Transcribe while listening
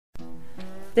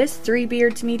This Three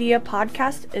Beards Media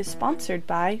podcast is sponsored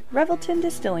by Revelton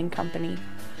Distilling Company.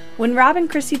 When Robb and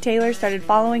Chrissy Taylor started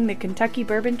following the Kentucky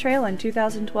Bourbon Trail in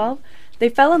 2012, they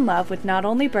fell in love with not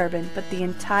only bourbon, but the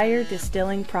entire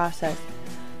distilling process.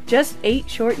 Just 8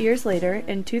 short years later,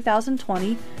 in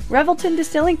 2020, Revelton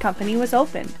Distilling Company was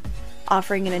opened,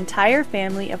 offering an entire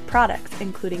family of products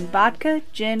including vodka,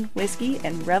 gin, whiskey,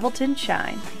 and Revelton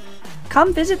Shine.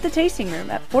 Come visit the tasting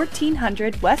room at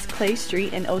 1400 West Clay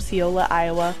Street in Osceola,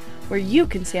 Iowa, where you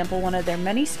can sample one of their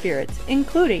many spirits,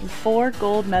 including 4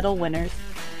 gold medal winners.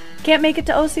 Can't make it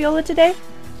to Osceola today?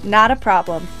 Not a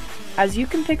problem, as you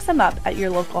can pick some up at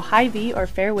your local Hy-Vee or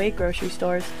Fairway grocery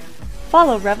stores.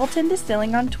 Follow Revelton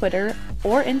Distilling on Twitter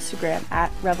or Instagram at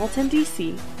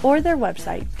ReveltonDC or their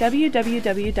website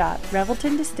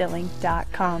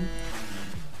www.reveltondistilling.com.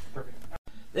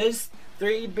 This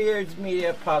Three Beards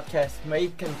Media podcast may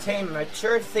contain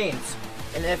mature themes,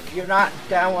 and if you're not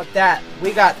down with that,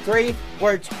 we got 3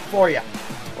 words for you.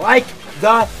 Like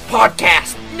the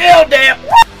podcast. Nailed it!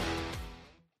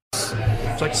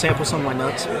 Would you like to sample some of my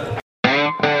nuts?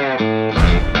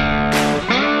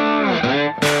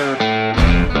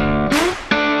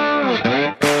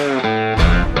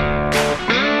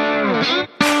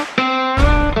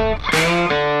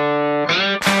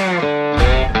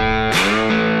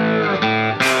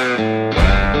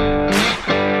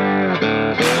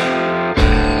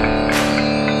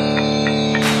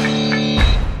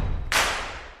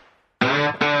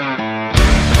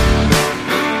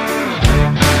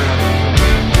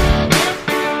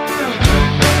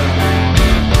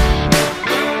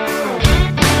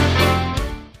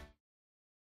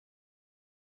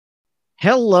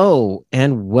 Hello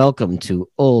and welcome to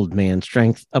Old Man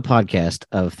Strength, a podcast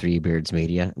of Three Beards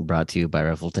Media, brought to you by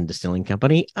Revelton Distilling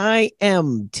Company. I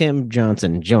am Tim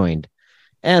Johnson, joined,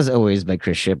 as always, by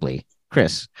Chris Shipley.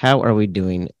 Chris, how are we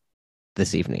doing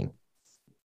this evening?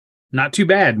 Not too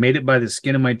bad. Made it by the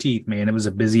skin of my teeth, man. It was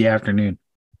a busy afternoon.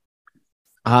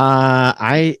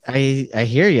 I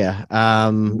hear you.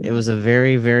 It was a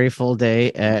very, very full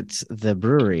day at the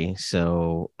brewery,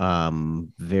 so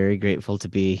very grateful to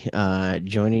be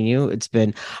joining you.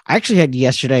 I actually had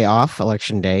yesterday off,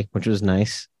 election day, which was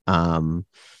nice. Nice.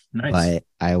 But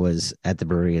I was at the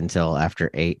brewery until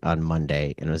after 8 on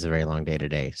Monday, and it was a very long day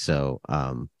today. So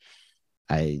the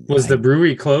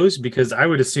brewery closed? Because I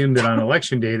would assume that on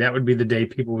election day, that would be the day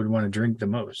people would want to drink the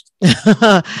most.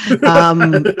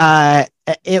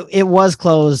 It was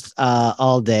closed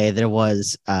all day. There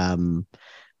was a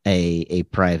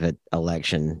private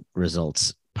election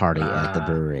results party at the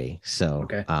brewery. So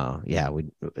okay.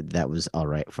 That was all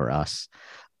right for us.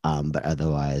 But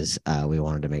otherwise, we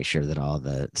wanted to make sure that all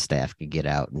the staff could get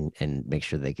out and make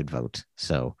sure they could vote.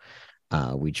 So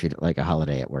we treat it like a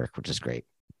holiday at work, which is great.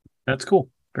 That's cool.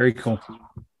 Very cool.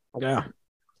 Yeah.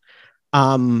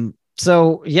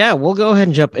 So yeah, we'll go ahead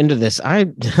and jump into this.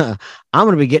 I'm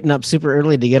going to be getting up super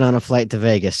early to get on a flight to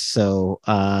Vegas. So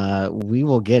we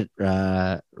will get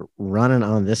running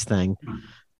on this thing.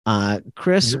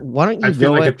 Chris, why don't you I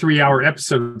feel like a 3-hour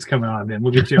episode's coming on, then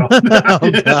we'll get you all.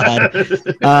 Oh God.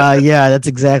 Yeah, that's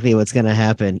exactly what's going to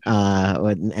happen.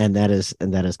 And that is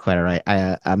quite all right.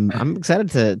 I'm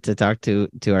excited to talk to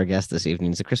our guest this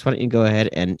evening. So Chris, why don't you go ahead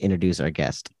and introduce our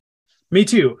guest? Me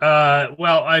too.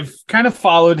 Well, I've kind of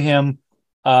followed him,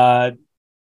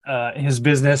 his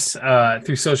business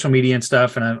through social media and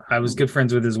stuff. And I was good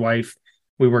friends with his wife.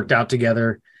 We worked out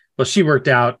together. Well, she worked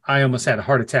out. I almost had a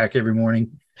heart attack every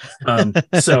morning. Robb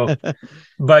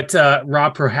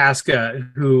Prohaska,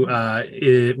 who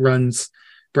runs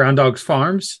Brown Dogs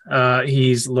Farms,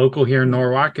 he's local here in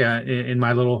Norwalk, in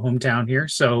my little hometown here.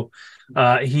 So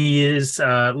he is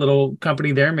a little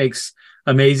company there, makes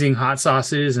amazing hot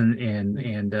sauces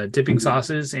and dipping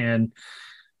sauces, and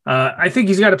I think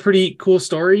he's got a pretty cool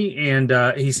story,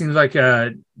 and he seems like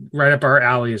right up our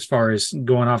alley as far as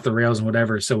going off the rails and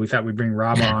whatever. So we thought we'd bring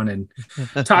Robb on and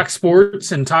talk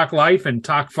sports and talk life and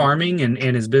talk farming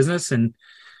and his business. And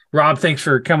Robb, thanks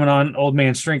for coming on Old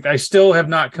Man Strength. I still have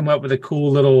not come up with a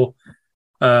cool little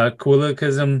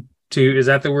colloquialism is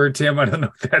that the word, Tim? I don't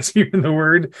know if that's even the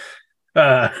word.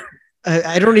 I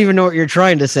don't even know what you're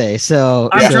trying to say. So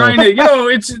I'm trying to,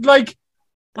 it's like,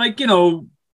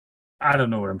 I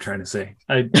don't know what I'm trying to say.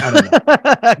 I don't know.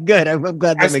 Good. I'm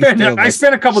glad that I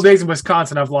spent a couple days in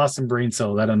Wisconsin. I've lost some brain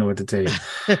cells. I don't know what to tell you.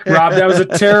 Robb, that was a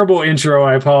terrible intro.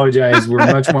 I apologize. We're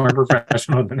much more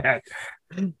professional than that.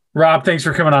 Robb, thanks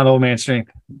for coming on Old Man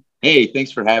Strength. Hey,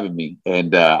 thanks for having me.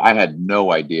 And I had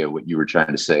no idea what you were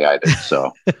trying to say either.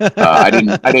 So I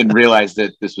didn't realize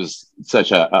that this was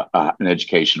such an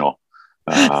educational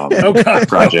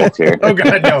project here. Oh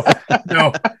God,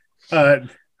 no.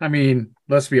 I mean,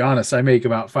 let's be honest. I make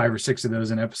about 5 or 6 of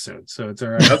those an episode, so it's all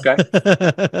right. Okay.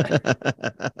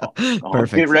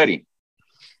 Perfect. Get ready.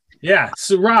 Yeah.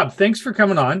 So Rob, thanks for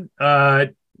coming on. I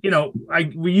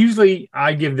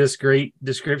give this great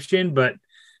description, but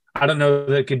I don't know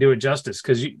that it could do it justice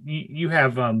because you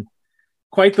have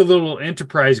quite the little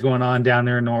enterprise going on down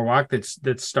there in Norwalk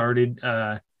that's started,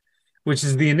 which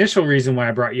is the initial reason why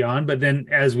I brought you on. But then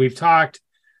as we've talked,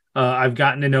 I've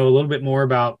gotten to know a little bit more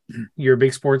about you're a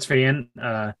big sports fan.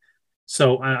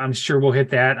 So I'm sure we'll hit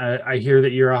that. I hear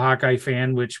that you're a Hawkeye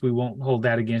fan, which we won't hold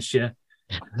that against you.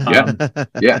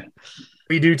 Yeah.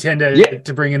 We do tend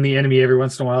to bring in the enemy every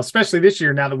once in a while, especially this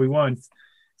year now that we won.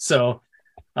 So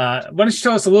why don't you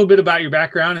tell us a little bit about your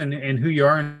background and who you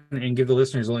are and give the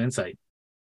listeners a little insight?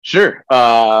 Sure.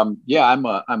 I'm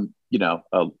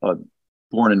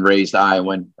born and raised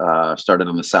Iowan, started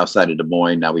on the south side of Des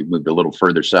Moines. Now we've moved a little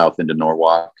further south into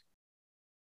Norwalk.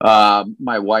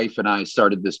 My wife and I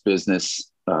started this business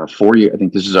 4 years. I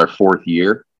think this is our 4th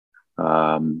year.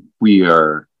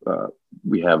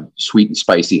 We have sweet and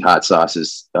spicy hot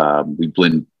sauces. We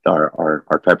blend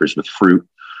our peppers with fruit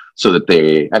so that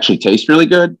they actually taste really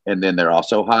good. And then they're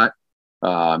also hot.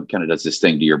 Kind of does this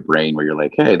thing to your brain where you're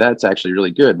like, hey, that's actually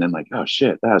really good. And then like, oh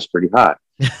shit, that was pretty hot.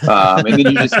 And then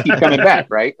you just keep coming back,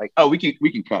 right? Like, oh, we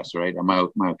can cuss, right? Am I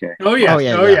okay? Oh yeah.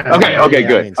 Okay,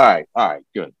 good. All right,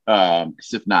 good.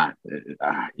 Because if not,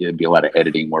 it'd be a lot of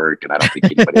editing work, and I don't think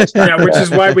anybody has time. Yeah, which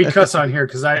is why we cuss on here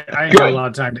because I ain't got a lot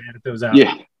of time to edit those out.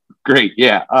 Yeah, great.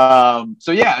 Yeah.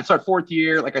 So yeah, it's our 4th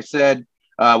year. Like I said,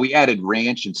 we added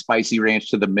ranch and spicy ranch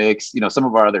to the mix. Some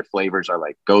of our other flavors are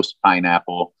like ghost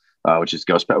pineapple, which is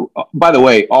ghost. By the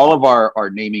way, all of our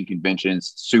naming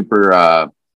conventions,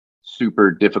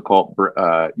 super difficult,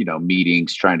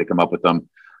 meetings trying to come up with them.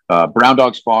 Brown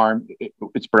Dogs Farm.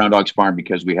 It's Brown Dogs Farm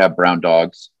because we have brown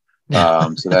dogs.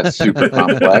 So that's super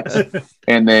complex.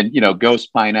 And then,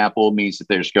 ghost pineapple means that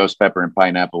there's ghost pepper and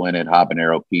pineapple in it.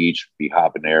 Habanero peach would be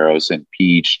habaneros and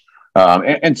peach,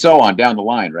 and so on down the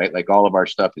line, right? Like all of our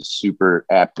stuff is super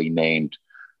aptly named.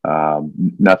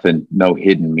 No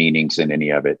hidden meanings in any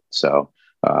of it. So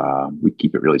we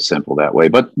keep it really simple that way.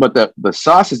 But the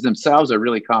sauces themselves are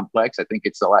really complex. I think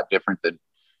it's a lot different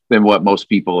than what most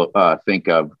people think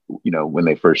of, when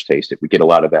they first taste it. We get a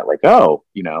lot of that, like, oh,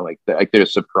 like they're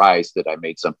surprised that I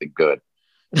made something good.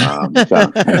 So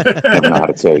I don't know how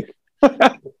to take.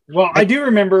 Well, I do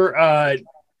remember.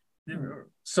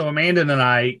 So Amanda and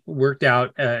I worked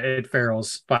out at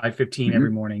Farrell's 5:15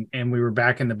 every morning, and we were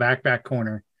back in the back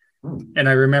corner. And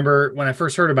I remember when I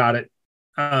first heard about it,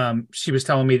 she was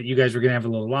telling me that you guys were going to have a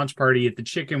little launch party at the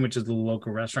Chicken, which is the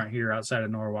local restaurant here outside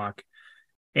of Norwalk.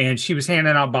 And she was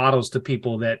handing out bottles to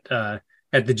people that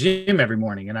at the gym every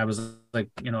morning. And I was like,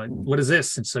 what is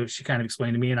this? And so she kind of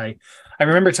explained to me. And I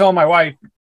remember telling my wife,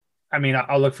 I mean,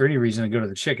 I'll look for any reason to go to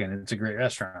the Chicken. It's a great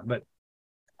restaurant. But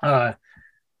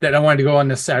that I wanted to go on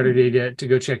this Saturday to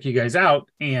go check you guys out.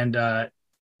 And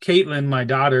Caitlin, my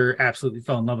daughter, absolutely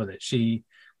fell in love with it. She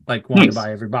wanted to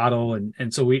buy every bottle.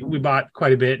 And so we bought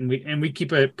quite a bit, and we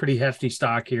keep a pretty hefty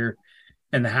stock here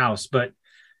in the house. But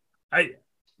I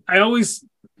always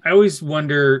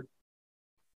wonder,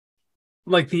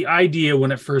 like, the idea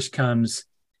when it first comes,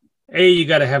 you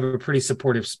got to have a pretty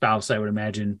supportive spouse, I would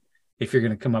imagine, if you're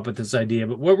going to come up with this idea.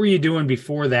 But what were you doing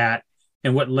before that,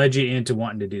 and what led you into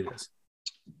wanting to do this?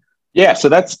 Yeah, so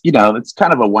that's it's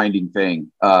kind of a winding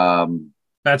thing.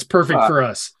 That's perfect for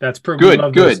us. That's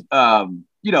perfect. Good.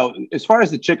 As far as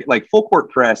the Chicken, like Full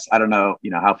Court Press, I don't know,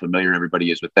 how familiar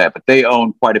everybody is with that, but they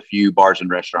own quite a few bars and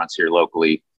restaurants here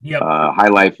locally. Yep. High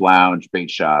Life Lounge, Bait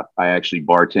Shop. I actually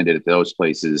bartended at those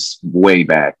places way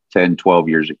back 10, 12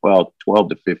 years, 12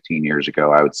 to 15 years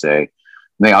ago, I would say. And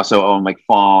they also own like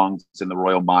Fong's and the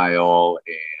Royal Mile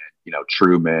and,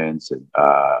 Truman's and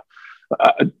a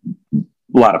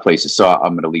lot of places. So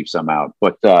I'm going to leave some out,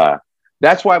 but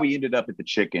that's why we ended up at the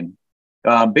Chicken.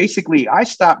 Basically, I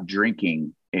stopped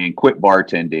drinking and quit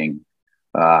bartending.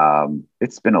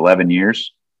 It's been 11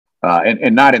 years,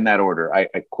 and not in that order. I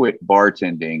quit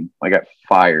bartending. I got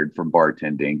fired from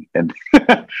bartending, and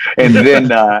and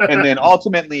then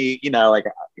ultimately, I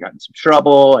got in some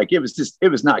trouble. Like it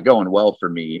was not going well for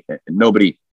me. And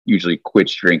nobody usually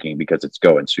quits drinking because it's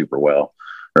going super well,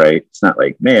 right? It's not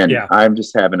like, man, I'm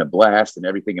just having a blast and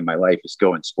everything in my life is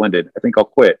going splendid. I think I'll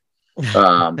quit.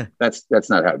 That's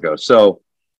not how it goes. So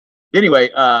anyway,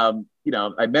 I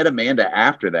met Amanda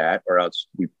after that, or else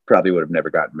we probably would have never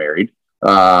gotten married.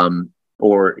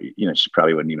 Or, she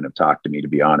probably wouldn't even have talked to me, to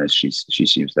be honest. She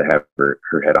seems to have her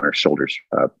head on her shoulders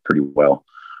pretty well.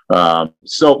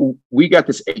 So we got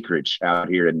this acreage out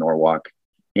here in Norwalk,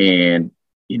 and,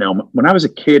 when I was a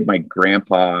kid, my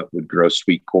grandpa would grow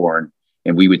sweet corn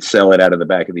and we would sell it out of the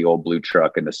back of the old blue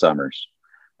truck in the summers.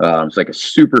 It's like a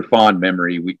super fond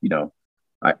memory.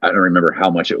 I don't remember how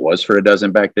much it was for a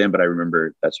dozen back then, but I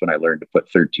remember that's when I learned to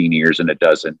put 13 ears in a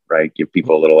dozen, right? Give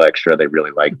people a little extra. They really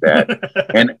like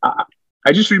that. And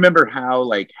I just remember how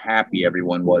like happy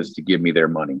everyone was to give me their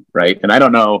money, right? And I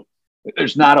don't know,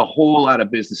 there's not a whole lot of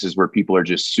businesses where people are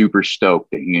just super stoked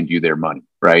to hand you their money,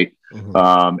 right?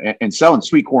 And selling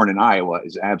sweet corn in Iowa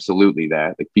is absolutely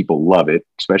that. Like people love it,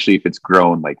 especially if it's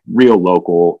grown like real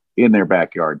local in their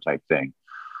backyard type thing.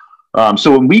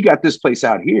 So when we got this place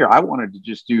out here, I wanted to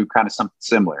just do kind of something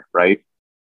similar, right?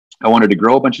 I wanted to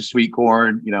grow a bunch of sweet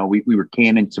corn. We were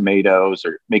canning tomatoes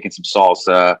or making some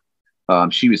salsa.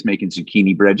 She was making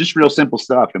zucchini bread, just real simple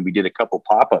stuff. And we did a couple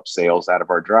pop-up sales out of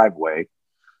our driveway.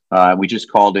 We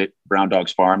just called it Brown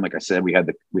Dogs Farm. Like I said, we had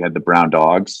the brown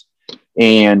dogs,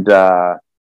 and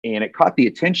it caught the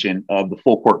attention of the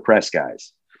full court press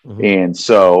guys. And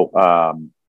so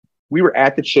we were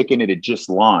at the Chicken. It had just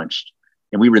launched.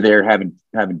 And we were there having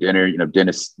dinner.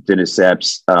 Dennis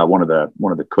Epps, one of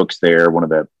the cooks there, one of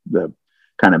the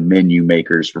kind of menu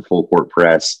makers for Full Court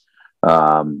Press.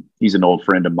 He's an old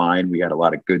friend of mine. We had a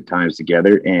lot of good times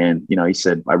together. And he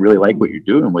said, "I really like what you're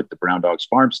doing with the Brown Dogs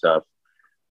Farm stuff,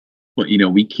 but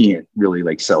we can't really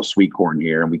like sell sweet corn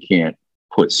here, and we can't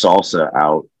put salsa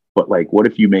out. But like, what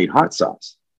if you made hot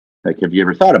sauce? Like, have you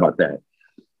ever thought about that?"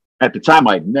 At the time,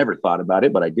 I'd never thought about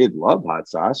it, but I did love hot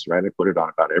sauce. Right, I put it on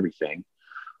about everything.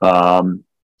 So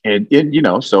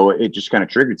it just kind of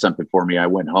triggered something for me. I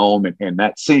went home and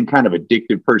that same kind of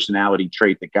addictive personality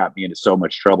trait that got me into so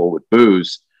much trouble with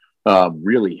booze,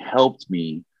 really helped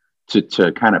me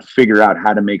to kind of figure out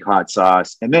how to make hot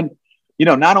sauce. And then,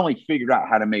 not only figure out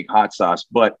how to make hot sauce,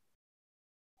 but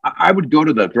I would go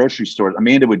to the grocery store.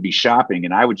 Amanda would be shopping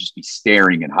and I would just be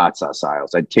staring at hot sauce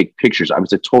aisles. I'd take pictures. I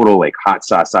was a total like hot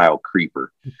sauce aisle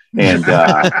creeper. And,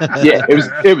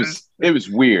 it was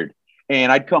weird. And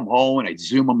I'd come home and I'd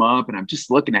zoom them up and I'm just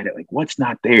looking at it like, what's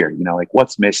not there? Like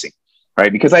what's missing,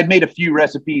 right? Because I'd made a few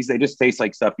recipes. They just taste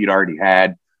like stuff you'd already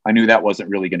had. I knew that wasn't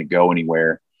really going to go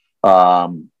anywhere.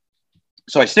 So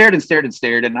I stared and stared and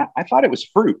stared and I thought it was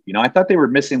fruit. I thought they were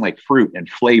missing like fruit and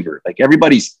flavor. Like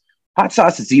everybody's hot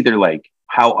sauce is either like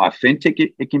how authentic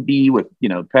it can be with,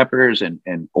 peppers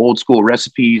and old school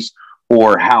recipes,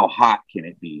 or how hot can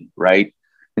it be, right?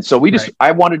 And so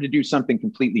I wanted to do something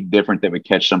completely different that would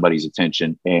catch somebody's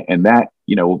attention. And that,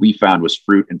 what we found was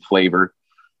fruit and flavor.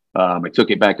 I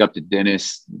took it back up to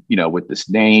Dennis, with this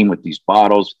name, with these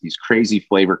bottles, these crazy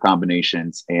flavor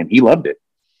combinations, and he loved it.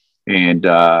 And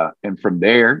from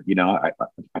there, I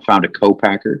found a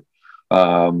co-packer,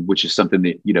 which is something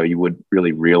that, you would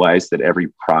really realize that every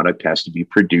product has to be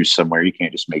produced somewhere. You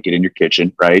can't just make it in your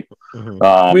kitchen. Right.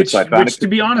 Which to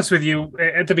be honest with you,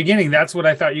 at the beginning, that's what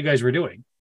I thought you guys were doing.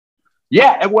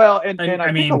 Yeah, well, and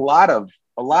I think a lot of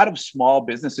small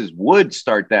businesses would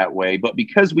start that way, but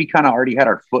because we kind of already had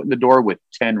our foot in the door with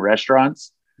 10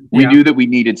 restaurants, we knew that we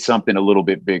needed something a little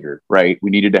bit bigger, right?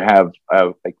 We needed to have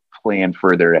a plan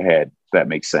further ahead, if that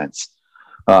makes sense.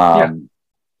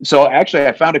 So actually,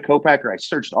 I found a co-packer. I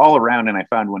searched all around, and I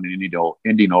found one in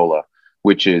Indianola,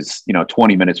 which is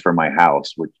 20 minutes from my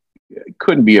house, which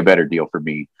couldn't be a better deal for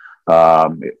me.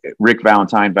 Rick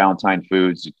Valentine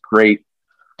Foods, great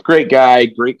guy,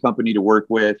 great company to work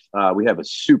with. We have a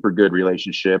super good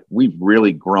relationship. We've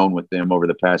really grown with them over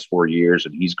the past 4 years,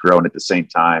 and he's grown at the same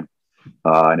time.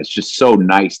 And it's just so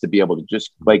nice to be able to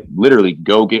just like literally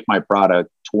go get my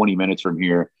product 20 minutes from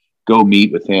here, go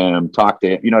meet with him, talk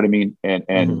to him, you know what I mean?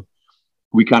 And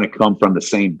we kind of come from the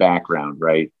same background,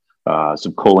 right?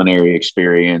 Some culinary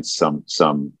experience, some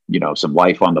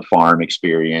life on the farm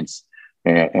experience,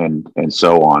 and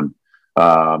so on.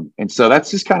 And so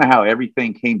that's just kind of how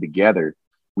everything came together.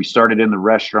 We started in the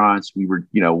restaurants. We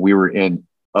were in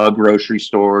a grocery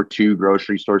store, 2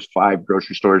 grocery stores, 5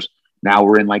 grocery stores. Now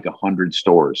we're in like 100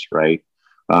 stores, right?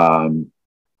 And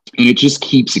it just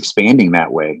keeps expanding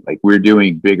that way. Like we're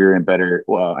doing bigger and better.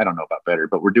 Well, I don't know about better,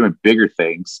 but we're doing bigger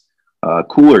things,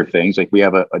 cooler things. Like we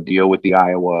have a deal with the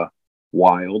Iowa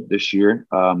Wild this year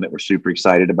that we're super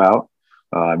excited about.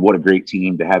 What a great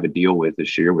team to have a deal with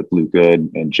this year with Luca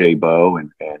and Jay Bo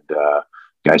and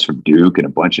guys from Duke and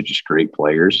a bunch of just great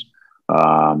players.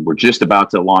 We're just about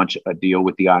to launch a deal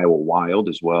with the Iowa Wild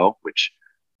as well, which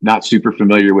not super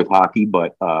familiar with hockey,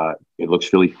 but it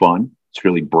looks really fun. It's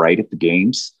really bright at the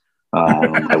games.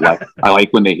 I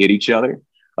like when they hit each other.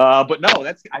 But no,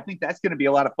 I think that's going to be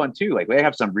a lot of fun too. Like they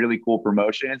have some really cool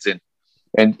promotions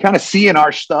and kind of seeing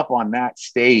our stuff on that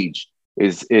stage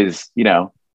is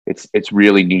it's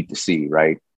really neat to see,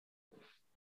 right?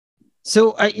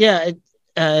 So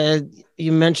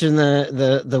you mentioned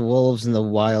the wolves and the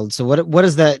wild. So what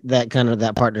does that kind of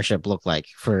that partnership look like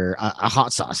for a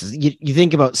hot sauce? You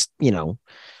think about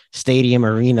stadium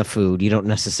arena food. You don't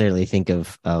necessarily think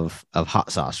of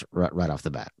hot sauce right off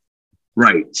the bat.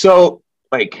 Right. So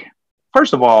like,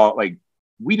 first of all, like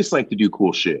we just like to do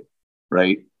cool shit,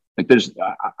 right? Like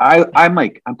I'm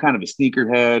kind of a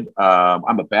sneakerhead.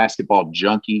 I'm a basketball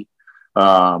junkie.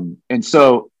 And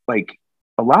so like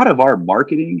a lot of our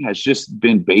marketing has just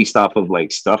been based off of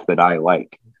like stuff that I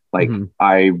like. Like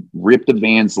I ripped the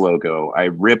Vans logo. I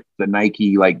ripped the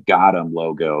Nike like Got 'em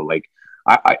logo. Like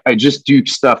I just do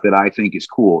stuff that I think is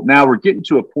cool. Now we're getting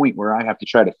to a point where I have to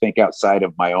try to think outside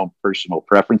of my own personal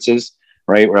preferences,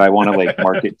 right? Where I want to like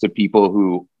market to people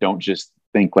who don't just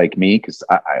think like me, because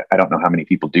I don't know how many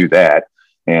people do that.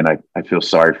 And I feel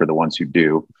sorry for the ones who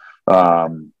do.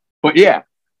 But yeah,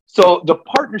 so the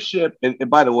partnership, and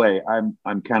by the way, I'm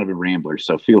kind of a rambler,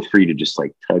 so feel free to just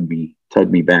like tug me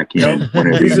back in.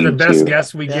 These are the best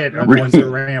guests we get, are the ones that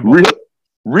ramble.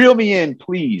 Reel me in,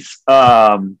 please.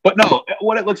 But no,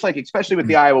 what it looks like, especially with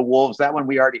the Iowa Wolves, that one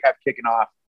we already have kicking off.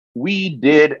 We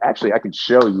did, actually, I can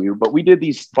show you, but we did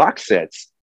these box sets.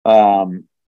 Those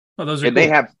are and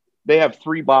cool. They have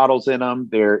 3 bottles in them.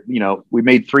 They're, we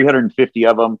made 350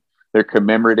 of them. They're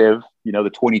commemorative, the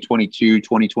 2022,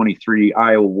 2023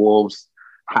 Iowa Wolves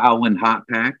Howlin' Hot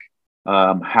Pack.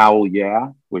 Howl, yeah,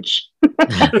 which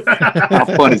how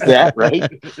fun is that,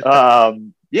 right?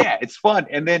 Yeah, it's fun.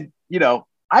 And then,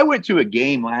 I went to a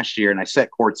game last year and I sat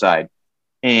courtside,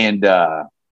 and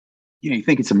you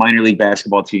think it's a minor league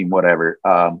basketball team, whatever.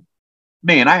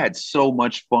 Man, I had so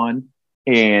much fun.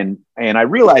 And I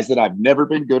realized that I've never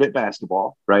been good at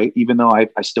basketball, right? Even though I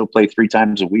still play 3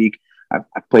 times a week.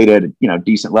 I've played at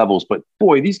decent levels, but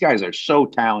boy, these guys are so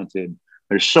talented.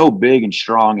 They're so big and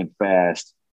strong and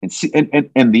fast,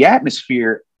 and the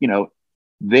atmosphere,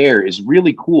 there is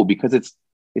really cool because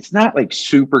it's not like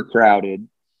super crowded.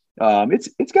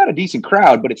 It's got a decent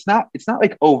crowd, but it's not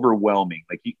like overwhelming.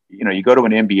 Like you go to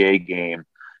an NBA game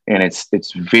and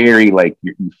it's very like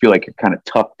you feel like you're kind of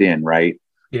tucked in, right?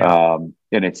 Yeah.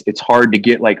 And it's hard to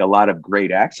get like a lot of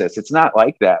great access. It's not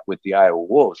like that with the Iowa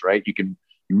Wolves, right? You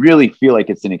really feel like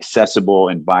it's an accessible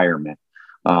environment.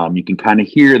 You can kind of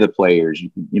hear the players.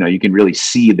 You can really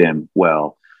see them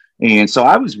well. And so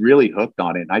I was really hooked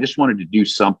on it. And I just wanted to do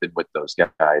something with those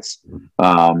guys.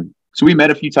 So we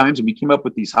met a few times and we came up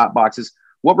with these hot boxes.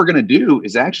 What we're going to do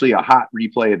is actually a hot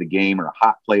replay of the game or a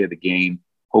hot play of the game.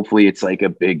 Hopefully it's like a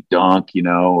big dunk,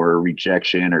 or a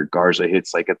rejection, or Garza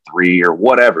hits like a 3 or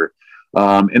whatever.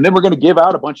 And then we're going to give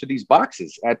out a bunch of these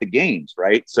boxes at the games,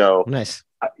 right? So nice.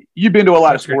 You've been to a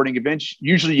lot of sporting events.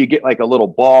 Usually you get like a little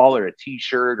ball or a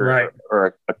t-shirt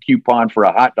or a coupon for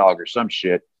a hot dog or some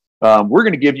shit. We're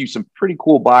going to give you some pretty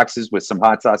cool boxes with some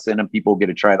hot sauce in them. People get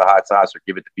to try the hot sauce or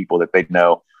give it to people that they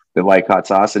know that like hot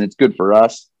sauce, and it's good for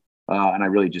us. And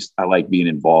I like being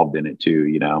involved in it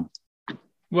too,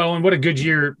 Well, and what a good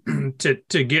year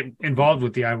to get involved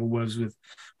with the Iowa Wolves with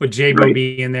J-Bo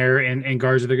being there and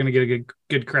Garza. They're going to get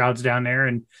good crowds down there.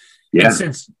 And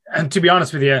since, to be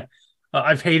honest with you,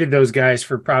 I've hated those guys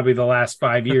for probably the last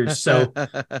 5 years. So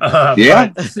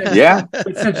but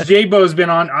since J-Bo's been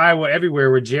on Iowa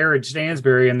Everywhere with Jared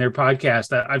Stansberry and their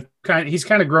podcast, he's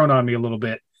kind of grown on me a little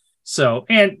bit. So,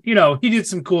 and he did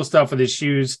some cool stuff with his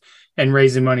shoes and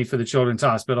raising money for the Children's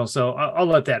Hospital. So I'll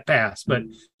let that pass. But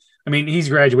I mean, he's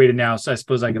graduated now, so I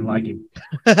suppose I can like him.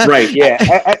 Right.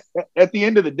 Yeah. At the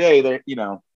end of the day,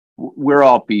 we're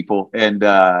all people, and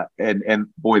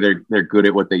boy, they're good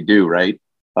at what they do. Right.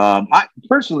 I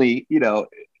personally, well,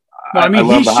 I mean,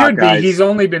 he should be. He's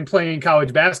only been playing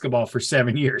college basketball for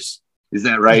 7 years. Is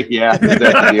that right? Yeah. Is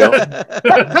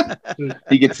that the deal?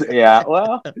 He gets, yeah.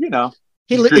 Well,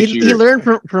 he learned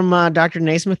from Dr.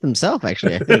 Naismith himself,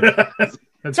 actually. I think.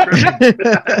 That's great.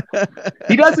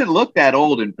 He doesn't look that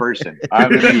old in person.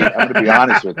 I'm gonna be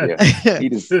honest with you. He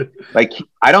just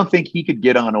I don't think he could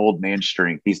get on old man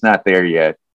strength. He's not there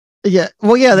yet. Yeah.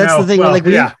 Well, yeah, that's the thing.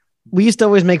 Well, we used to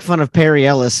always make fun of Perry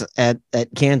Ellis at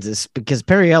Kansas because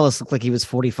Perry Ellis looked like he was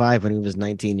 45 when he was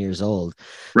 19 years old.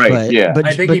 Right. But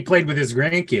I think he played with his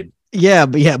grandkid. Yeah,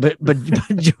 but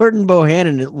Jordan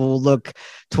Bohannon will look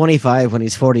 25 when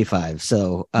he's 45.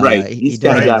 So he's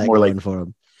got more like for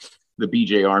him. The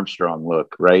BJ Armstrong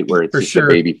look, right? Where it's just a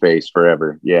baby face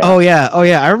forever. Yeah. Oh yeah.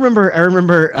 I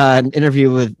remember an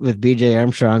interview with BJ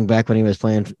Armstrong back when he was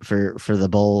playing for the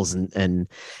Bulls, and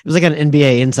it was like an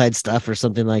NBA Inside Stuff or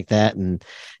something like that, and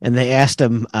they asked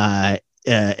him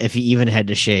if he even had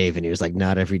to shave, and he was like,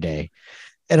 not every day.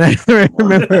 And I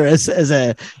remember as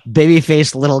a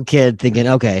baby-faced little kid thinking,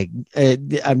 okay,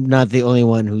 I'm not the only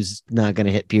one who's not going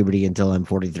to hit puberty until I'm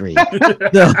 43.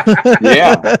 So.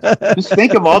 Yeah. Just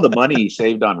think of all the money he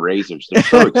saved on razors. They're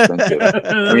so expensive.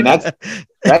 I mean,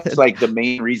 that's like the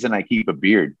main reason I keep a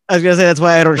beard. I was going to say, that's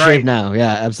why I don't shave now.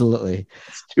 Yeah, absolutely.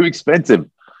 It's too expensive.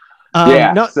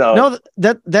 That's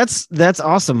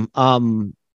awesome.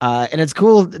 And it's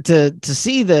cool to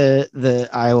see the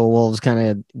Iowa Wolves kind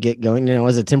of get going. You know,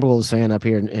 as a Timberwolves fan up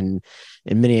here in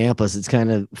Minneapolis, it's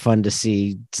kind of fun to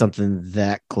see something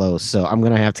that close. So I'm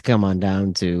gonna have to come on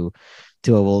down to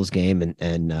a Wolves game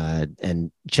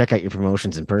and check out your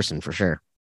promotions in person for sure.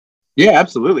 Yeah,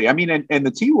 absolutely. I mean, and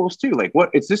the T-Wolves too. Like,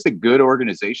 it's just a good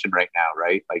organization right now,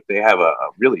 right? Like, they have a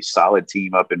really solid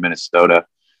team up in Minnesota.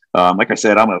 Like I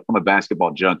said, I'm a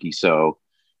basketball junkie, so.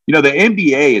 You know, the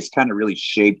NBA has kind of really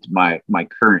shaped my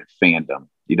current fandom,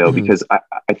 you know, because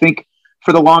I think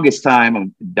for the longest time,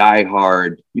 I'm a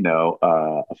diehard, you know,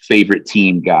 a favorite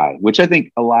team guy, which I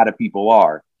think a lot of people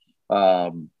are.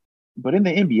 But in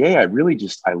the NBA,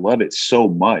 I love it so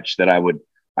much that I would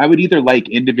either like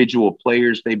individual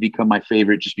players, they become my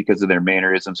favorite just because of their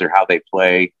mannerisms or how they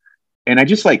play. And I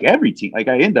just like every team. Like,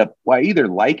 I either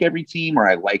like every team or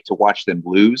I like to watch them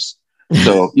lose.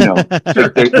 So, you know,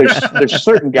 there's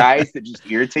certain guys that just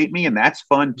irritate me, and that's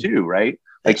fun too, right?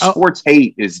 Like, sports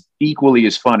hate is equally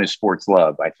as fun as sports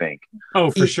love, I think.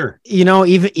 Oh, for sure. You know,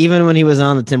 even when he was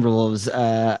on the Timberwolves,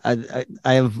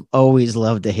 I have always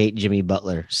loved to hate Jimmy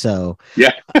Butler. So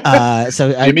yeah, I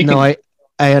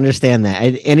understand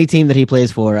that. Any team that he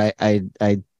plays for, I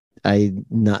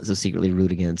not so secretly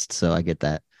root against. So I get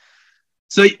that.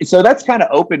 So that's kind of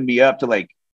opened me up to, like,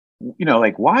 you know,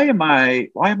 like, why am I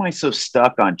so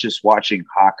stuck on just watching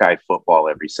Hawkeye football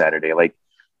every Saturday? Like,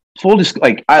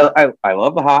 like, I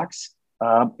love the Hawks.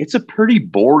 It's a pretty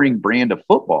boring brand of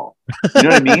football. You know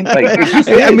what I mean? Like,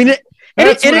 I mean,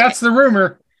 that's the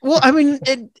rumor. Well, I mean,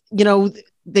 you know,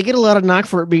 they get a lot of knock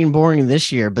for it being boring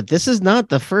this year, but this is not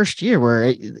the first year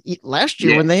where last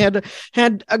year when they had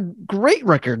a great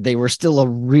record, they were still a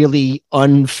really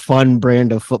unfun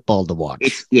brand of football to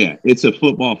watch. It's a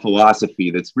football philosophy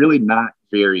that's really not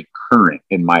very current,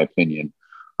 in my opinion.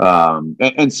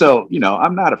 And so, you know,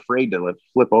 I'm not afraid to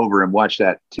flip over and watch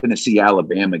that Tennessee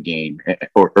Alabama game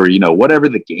or, you know, whatever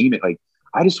the game is. Like,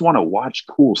 I just want to watch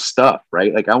cool stuff,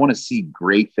 right? Like, I want to see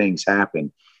great things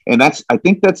happen. And I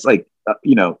think that's like,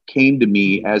 you know, came to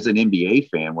me as an NBA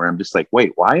fan where I'm just like,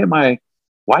 wait, why am I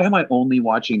only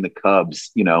watching the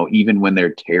Cubs, you know, even when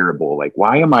they're terrible? Like,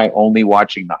 why am I only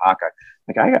watching the Hawkeye?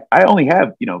 Like, I only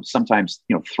have, you know, sometimes,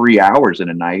 you know, 3 hours in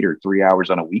a night or 3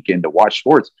 hours on a weekend to watch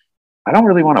sports. I don't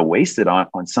really want to waste it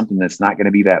on something that's not going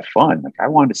to be that fun. Like, I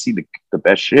wanted to see the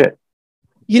best shit.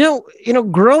 You know,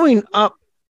 growing up,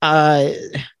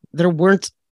 there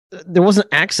wasn't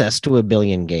access to a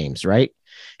billion games, right?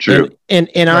 True. And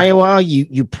in Iowa,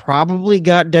 you probably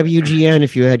got WGN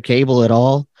if you had cable at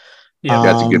all. Yeah,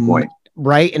 that's a good point.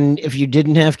 Right. And if you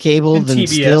didn't have cable, and then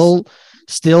TBS.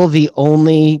 still the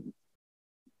only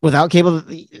without cable,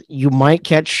 you might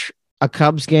catch a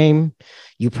Cubs game.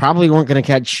 You probably weren't going to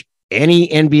catch any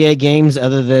NBA games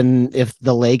other than if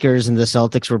the Lakers and the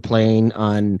Celtics were playing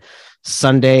on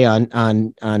Sunday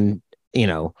on you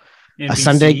know, NBC a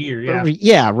Sunday.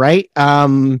 Yeah. Right.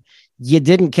 You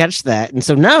didn't catch that. And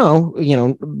so now, you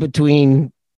know,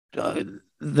 between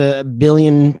the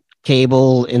billion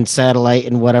cable and satellite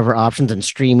and whatever options and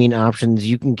streaming options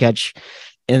you can catch,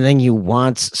 and then you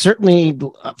want, certainly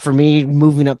for me,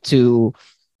 moving up to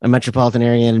a metropolitan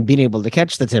area and being able to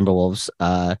catch the Timberwolves,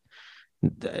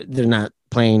 they're not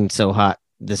playing so hot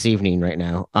this evening right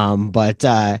now. But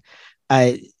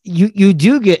you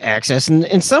do get access, and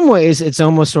in some ways it's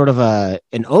almost sort of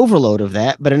an overload of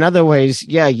that, but in other ways,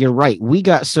 yeah, you're right. We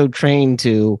got so trained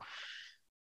to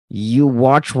you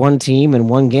watch one team and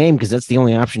one game because that's the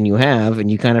only option you have,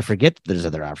 and you kind of forget that there's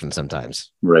other options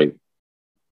sometimes. Right.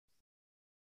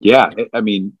 Yeah, I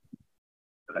mean,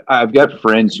 I've got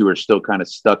friends who are still kind of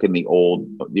stuck in the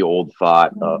old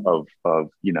thought of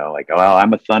you know, like, well,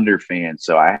 I'm a Thunder fan,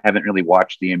 so I haven't really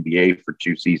watched the NBA for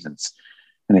 2 seasons.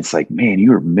 And it's like, man,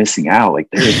 you are missing out. Like,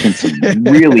 there has been some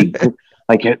really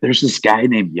like, there's this guy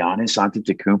named Giannis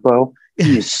Antetokounmpo.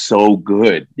 He is so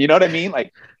good. You know what I mean?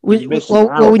 Like,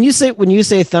 when you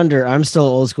say Thunder, I'm still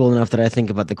old school enough that I think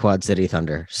about the Quad City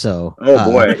Thunder. So,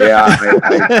 oh boy, yeah.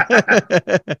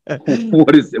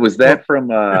 Was that from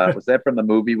the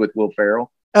movie with Will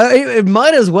Ferrell? It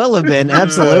might as well have been.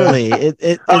 Absolutely. It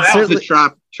that certainly. was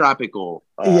the tropical.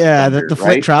 Yeah, Thunder, the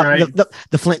Flint right?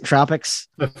 the Flint Tropics.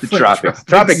 The Tropics.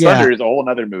 Tropic Yeah. Thunder is a whole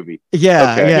other movie.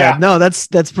 Yeah, Okay. yeah. No, that's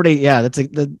pretty. Yeah, that's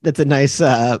a nice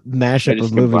mashup I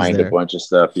just of movies combined there. a bunch of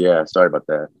stuff. Yeah, sorry about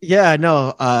that. Yeah,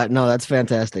 no, no, that's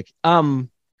fantastic.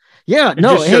 Yeah, It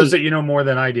no, just shows that you know more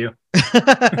than I do.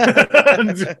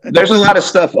 There's a lot of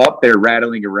stuff up there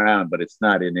rattling around, but it's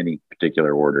not in any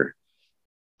particular order.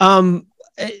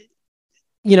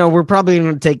 We're probably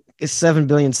going to take 7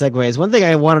 billion segues. One thing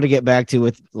I wanted to get back to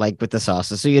with the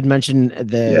sauces. So you had mentioned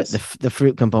the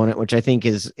fruit component, which I think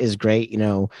is great.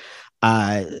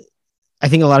 I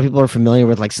think a lot of people are familiar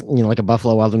with like a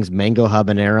Buffalo Wild Wings mango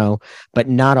habanero, but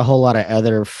not a whole lot of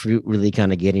other fruit really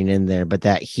kind of getting in there. But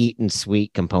that heat and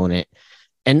sweet component,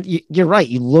 and you're right.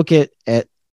 You look at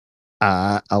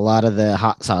a lot of the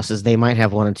hot sauces, they might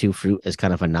have one or two fruit as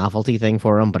kind of a novelty thing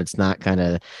for them, but it's not kind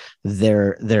of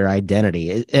their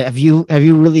identity. Have you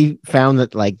really found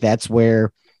that like that's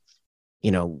where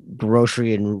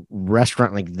grocery and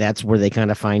restaurant, like that's where they kind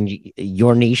of find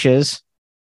your niches?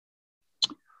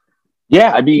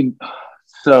 Yeah, I mean,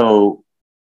 so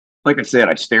like I said,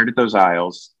 I stared at those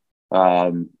aisles.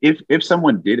 If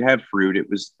someone did have fruit, it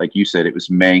was like you said, it was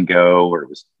mango, or it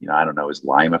was, I don't know, is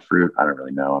lime a fruit? I don't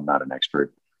really know. I'm not an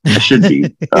expert. I should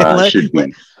be.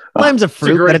 Lime's a fruit.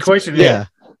 It's a great question. Yeah.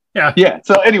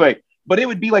 So anyway, but it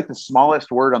would be like the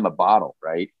smallest word on the bottle,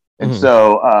 right? And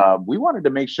so we wanted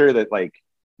to make sure that like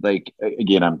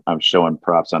again, I'm showing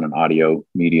props on an audio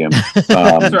medium.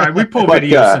 That's right. We pull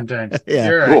videos sometimes. Yeah.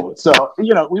 Right. Cool. So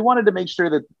we wanted to make sure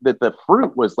that the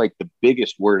fruit was like the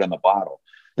biggest word on the bottle.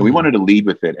 And we wanted to lead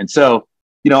with it. And so,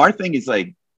 our thing is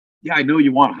like, yeah, I know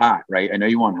you want hot, right? I know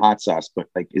you want hot sauce, but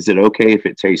like, is it okay if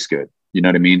it tastes good? You know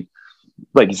what I mean?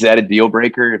 Like, is that a deal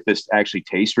breaker if this actually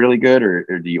tastes really good,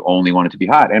 or do you only want it to be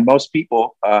hot? And most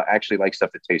people actually like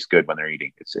stuff that tastes good when they're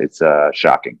eating. It's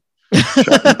shocking.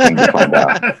 Shocking thing to find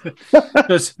out.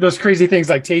 those crazy things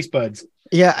like taste buds.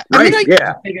 Yeah. Right. I think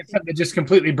it's something that just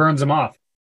completely burns them off.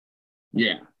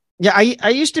 Yeah. Yeah, I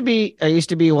used to be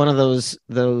one of those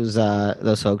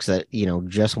folks that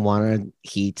just wanted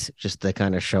heat, just to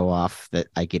kind of show off that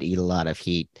I could eat a lot of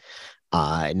heat.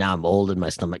 Now I'm old and my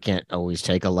stomach can't always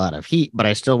take a lot of heat, but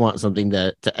I still want something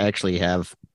to actually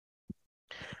have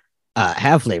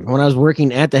flavor. When I was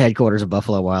working at the headquarters of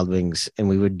Buffalo Wild Wings, and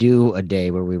we would do a day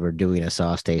where we were doing a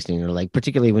sauce tasting, or like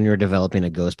particularly when you're developing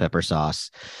a ghost pepper sauce.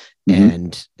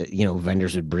 And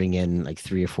vendors would bring in like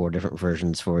 3 or 4 different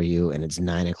versions for you, and it's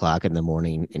 9 o'clock in the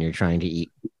morning, and you're trying to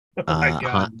eat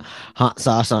hot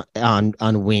sauce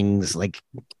on wings, like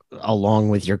along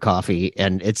with your coffee,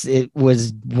 and it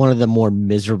was one of the more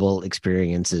miserable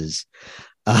experiences.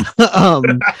 Like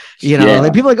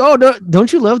people are like, oh no,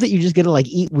 don't you love that you just get to like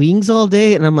eat wings all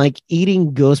day? And I'm like,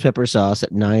 eating ghost pepper sauce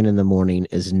at 9 in the morning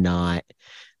is not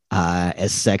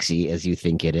as sexy as you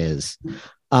think it is.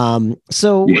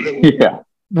 So yeah,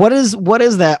 what is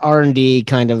that R&D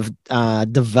kind of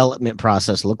development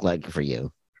process look like for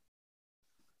you?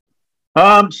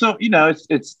 So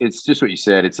it's just what you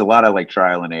said. It's a lot of like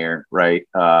trial and error, right?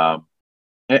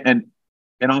 And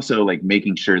also like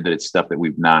making sure that it's stuff that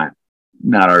we've not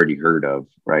already heard of,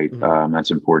 right? Mm-hmm.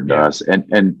 That's important to us.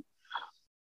 And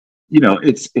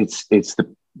it's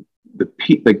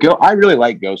I really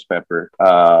like ghost pepper.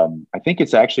 I think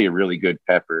it's actually a really good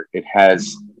pepper. It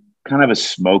has kind of a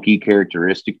smoky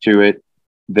characteristic to it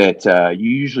that you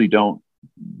usually don't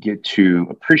get to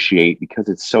appreciate because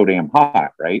it's so damn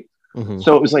hot, right? Mm-hmm.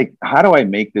 So it was like, how do I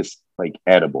make this like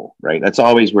edible, right? That's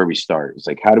always where we start. It's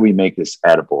like, how do we make this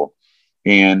edible?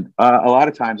 And a lot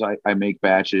of times I make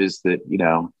batches that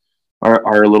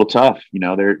are a little tough.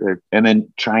 They're and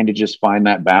then trying to just find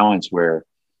that balance where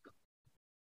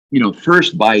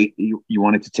first bite, you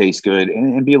want it to taste good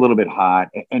and be a little bit hot,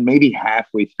 and maybe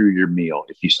halfway through your meal,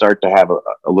 if you start to have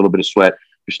a little bit of sweat,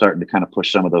 you're starting to kind of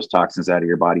push some of those toxins out of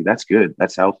your body. That's good.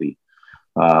 That's healthy.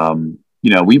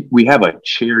 We have a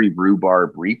cherry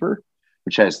rhubarb reaper,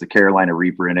 which has the Carolina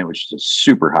Reaper in it, which is a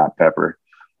super hot pepper.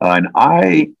 And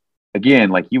again,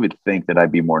 like you would think that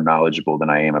I'd be more knowledgeable than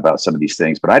I am about some of these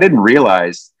things, but I didn't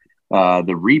realize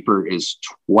the Reaper is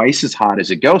twice as hot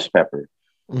as a ghost pepper.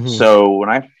 Mm-hmm. So when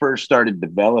I first started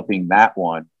developing that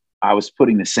one, I was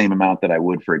putting the same amount that I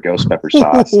would for a ghost pepper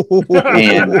sauce.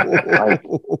 And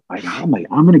I'm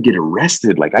going to get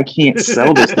arrested. Like, I can't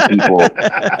sell this to people.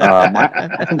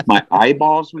 I think my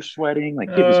eyeballs were sweating. Like,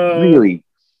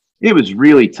 it was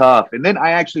really tough. And then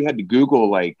I actually had to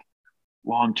Google like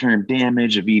long-term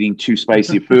damage of eating too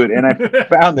spicy food. And I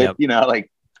found that,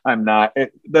 I'm not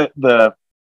the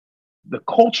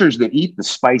cultures that eat the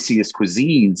spiciest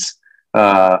cuisines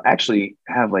actually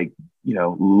have like,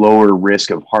 lower risk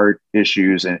of heart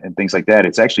issues and things like that.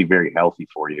 It's actually very healthy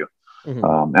for you.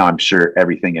 Mhm. Now I'm sure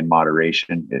everything in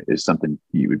moderation is something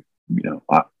you would,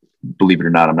 believe it or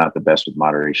not, I'm not the best with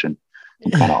moderation.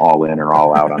 I'm kind of all in or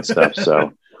all out on stuff.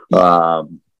 So,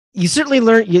 You certainly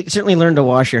learn to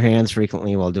wash your hands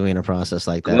frequently while doing a process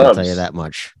like that. I'll tell you gloves, that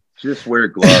much. just wear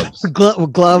gloves. Yeah,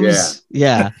 Gloves.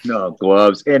 Yeah. no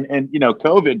gloves. And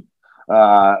COVID,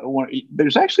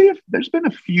 there's been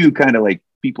a few kind of like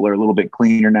people are a little bit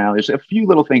cleaner now. There's a few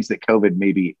little things that COVID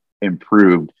maybe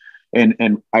improved.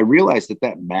 And I realized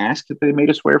that mask that they made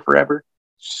us wear forever,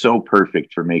 so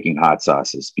perfect for making hot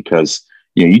sauces, because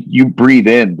you breathe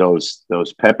in those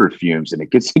pepper fumes and it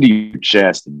gets into your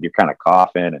chest and you're kind of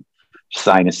coughing and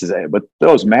sinuses. But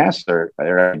those masks are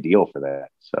ideal for that.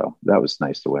 So that was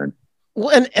nice to learn.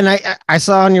 Well, and I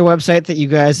saw on your website that you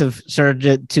guys have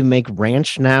started to make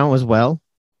ranch now as well.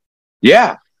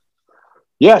 Yeah.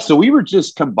 Yeah. So we were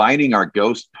just combining our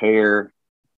ghost pear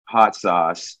hot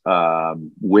sauce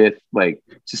with like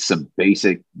just some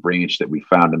basic ranch that we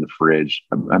found in the fridge.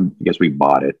 I guess we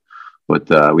bought it,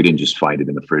 but we didn't just find it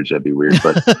in the fridge. That'd be weird.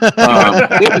 But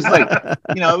it was like,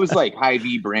 it was like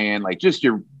Hy-Vee brand, like just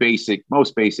your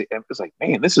most basic. It was like,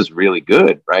 man, this is really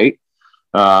good. Right.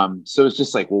 So it's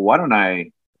just like, well, why don't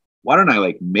I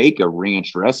like make a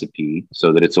ranch recipe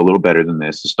so that it's a little better than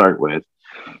this to start with.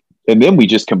 And then we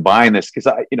just combine this. Cause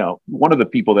one of the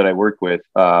people that I work with,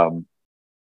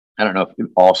 I don't know if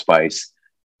allspice,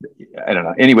 I don't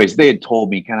know. Anyways, they had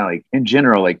told me kind of like in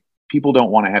general, like people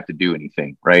don't want to have to do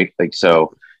anything. Right. Like,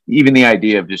 so even the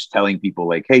idea of just telling people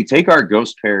like, hey, take our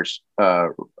ghost pears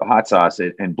hot sauce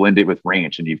and blend it with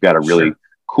ranch. And you've got a really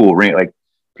cool ranch. Like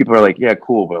people are like, yeah,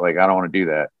 cool. But like, I don't want to do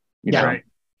that. You know? Right.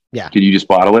 Yeah. Can you just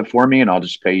bottle it for me and I'll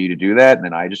just pay you to do that? And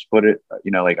then I just put it,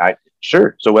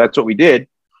 sure. So that's what we did.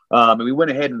 And we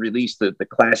went ahead and released the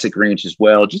classic ranch as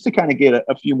well, just to kind of get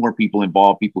a few more people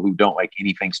involved, people who don't like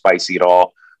anything spicy at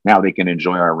all. Now they can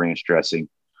enjoy our ranch dressing.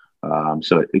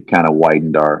 So it kind of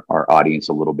widened our audience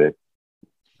a little bit.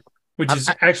 Which is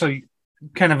actually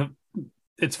kind of,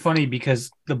 it's funny because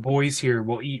the boys here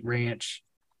will eat ranch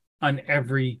on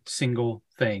every single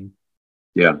thing.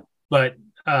 Yeah. But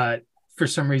for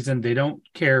some reason, they don't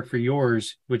care for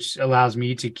yours, which allows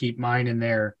me to keep mine in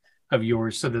there of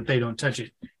yours so that they don't touch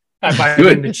it. I buy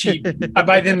them the cheap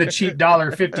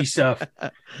 $1.50 stuff,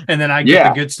 and then I get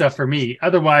the good stuff for me.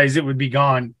 Otherwise, it would be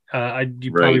gone.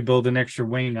 You'd probably build an extra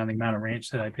wing on the amount of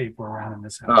ranch that I pay for around in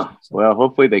this house. Well,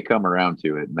 hopefully they come around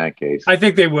to it in that case. I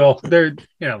think they will. They're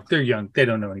young. They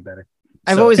don't know any better.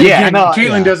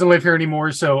 Caitlin doesn't live here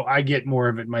anymore, so I get more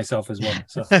of it myself as well.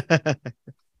 So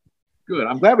good.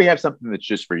 I'm glad we have something that's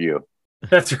just for you.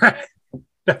 That's right.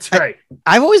 That's right.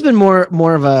 I've always been more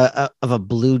of a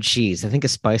blue cheese. I think a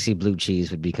spicy blue cheese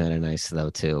would be kind of nice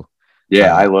though too.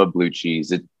 Yeah, I love blue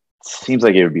cheese. It seems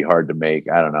like it would be hard to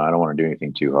make. I don't know. I don't want to do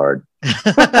anything too hard.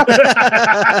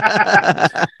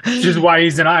 Which is why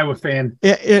he's an Iowa fan.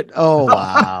 Oh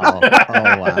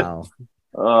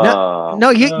wow. No,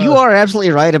 you are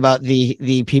absolutely right about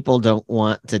the people don't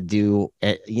want to do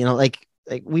it. Like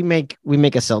we make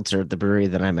a seltzer at the brewery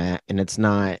that I'm at, and it's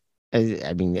not.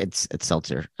 I mean, it's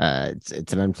seltzer. It's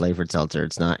an unflavored seltzer.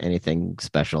 It's not anything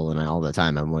special. And all the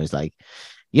time, I'm always like,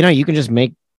 you can just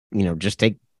make, just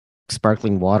take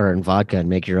sparkling water and vodka and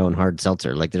make your own hard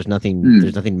seltzer. Like there's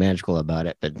nothing magical about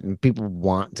it. But people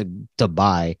want to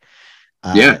buy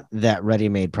that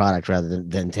ready-made product rather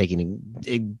than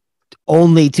taking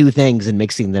only two things and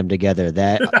mixing them together.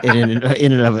 That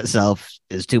in and of itself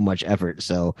is too much effort.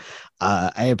 So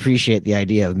I appreciate the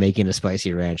idea of making a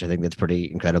spicy ranch. I think that's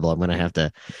pretty incredible. I'm going to have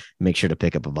to make sure to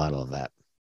pick up a bottle of that.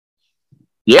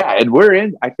 Yeah. And we're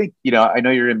in, I think, I know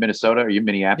you're in Minnesota. Are you in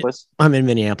Minneapolis? I'm in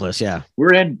Minneapolis. Yeah.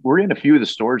 We're in a few of the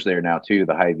stores there now too,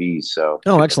 the Hy-Vees. So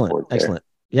excellent.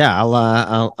 Yeah.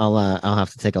 I'll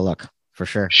have to take a look for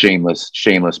sure.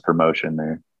 Shameless promotion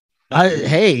there.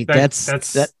 Hey,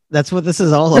 that's what this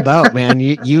is all about, man.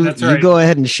 You right. Go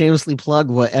ahead and shamelessly plug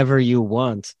whatever you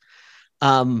want.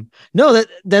 No,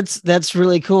 that's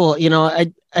really cool.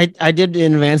 I did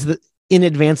in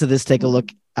advance of this take a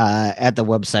look at the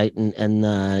website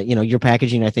and your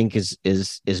packaging I think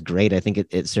is great. I think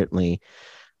it certainly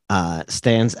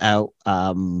stands out.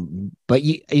 But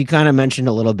you kind of mentioned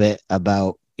a little bit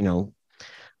about doing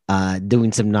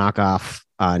some knockoff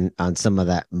on some of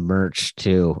that merch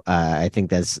too. I think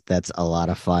that's a lot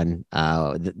of fun.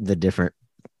 The different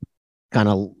kind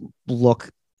of look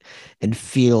and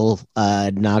feel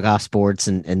knockoff sports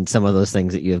and some of those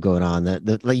things that you have going on.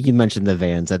 Like you mentioned the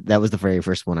Vans. That was the very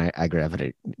first one I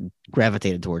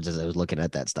gravitated towards as I was looking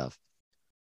at that stuff.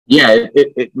 Yeah,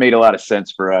 it made a lot of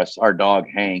sense for us. Our dog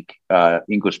Hank,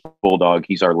 English bulldog,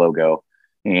 he's our logo,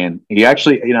 and he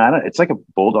actually, it's like a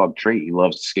bulldog trait. He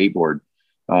loves to skateboard.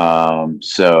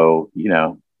 So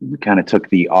we kind of took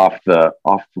the off the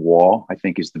wall, I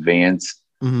think, is the Vans,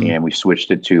 and we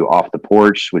switched it to off the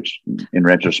porch, which in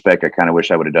retrospect, I kind of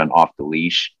wish I would have done off the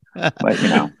leash, but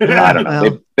I don't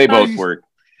know. They both work.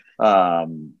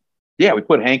 Yeah, we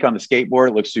put Hank on the skateboard.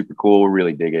 It looks super cool. We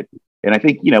really dig it. And I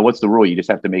think, what's the rule? You just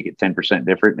have to make it 10%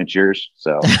 different and it's yours.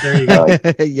 So there you go.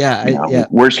 Yeah.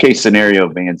 Worst case scenario,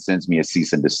 Van sends me a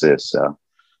cease and desist. So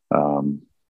I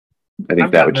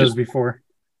think that would just before.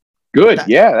 Good.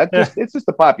 Yeah. It's just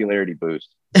a popularity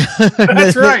boost.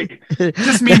 That's right. It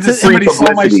just means that somebody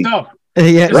saw my stuff.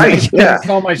 Yeah. Right. Yeah.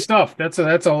 Saw my stuff. That's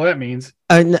all that means.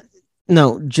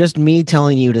 No, just me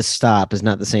telling you to stop is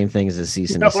not the same thing as a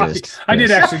cease and desist. I did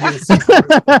actually get a cease.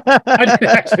 I did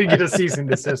actually get a cease and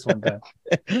desist one time.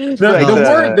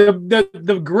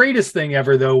 The greatest thing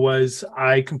ever, though, was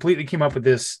I completely came up with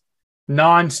this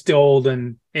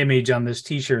non-stolen image on this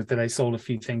T-shirt that I sold a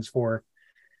few things for.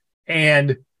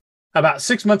 And about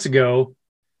 6 months ago,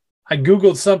 I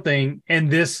Googled something,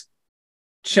 and this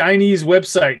Chinese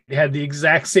website had the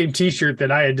exact same T-shirt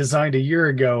that I had designed a year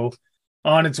ago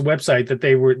on its website that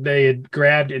they had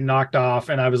grabbed and knocked off,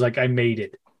 and I was like, I made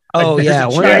it. Oh, like, yeah,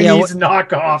 Chinese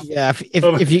knockoff. Yeah,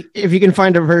 if you can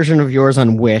find a version of yours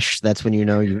on Wish, that's when you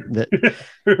know that.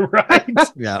 Right.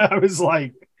 Yeah, I was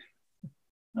like,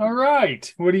 all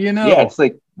right, what do you know? Yeah, it's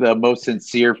like the most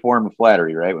sincere form of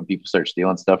flattery, right? When people start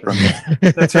stealing stuff from you.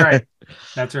 That's right.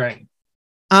 That's right.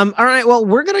 All right. Well,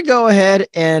 we're going to go ahead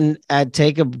and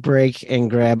take a break and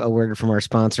grab a word from our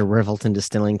sponsor, Revelton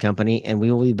Distilling Company. And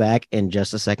we will be back in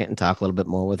just a second and talk a little bit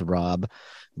more with Robb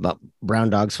about Brown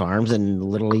Dogs Farms and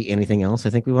literally anything else I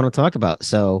think we want to talk about.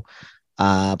 So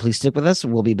please stick with us.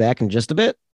 We'll be back in just a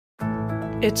bit.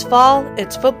 It's fall,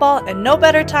 it's football, and no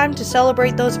better time to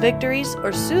celebrate those victories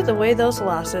or soothe away those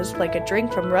losses like a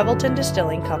drink from Revelton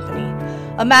Distilling Company.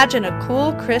 Imagine a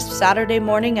cool, crisp Saturday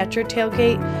morning at your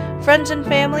tailgate, friends and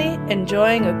family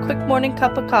enjoying a quick morning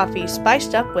cup of coffee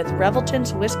spiced up with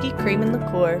Revelton's Whiskey Cream and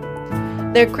Liqueur.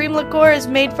 Their cream liqueur is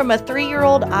made from a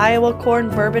 3-year-old Iowa corn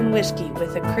bourbon whiskey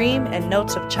with a cream and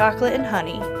notes of chocolate and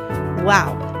honey.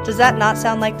 Wow, does that not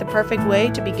sound like the perfect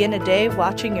way to begin a day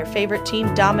watching your favorite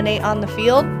team dominate on the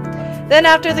field? Then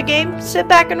after the game, sit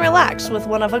back and relax with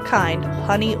one of a kind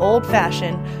honey old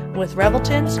fashioned with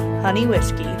Revelton's Honey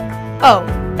Whiskey. Oh,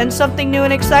 and something new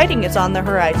and exciting is on the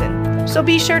horizon. So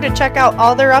be sure to check out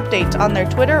all their updates on their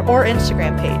Twitter or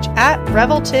Instagram page at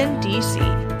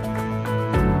ReveltonDC.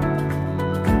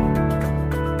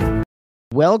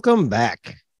 Welcome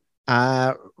back.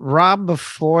 Robb,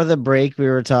 before the break, we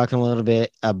were talking a little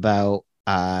bit about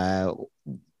the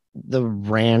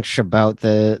ranch, about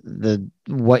the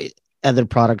what other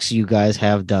products you guys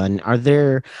have done.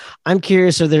 I'm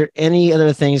curious, are there any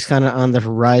other things kind of on the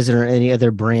horizon or any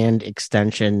other brand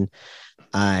extension,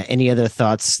 any other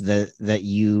thoughts that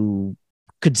you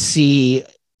could see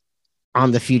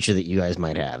on the future that you guys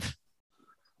might have?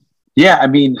 Yeah, I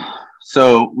mean,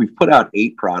 so we've put out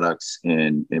 8 products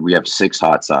and we have 6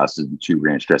 hot sauces and 2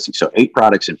 ranch dressings. So 8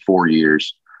 products in 4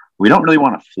 years. We don't really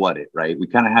want to flood it, right? We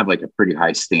kind of have like a pretty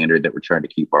high standard that we're trying to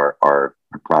keep our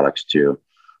products to.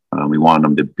 We want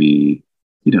them to be,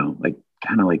 like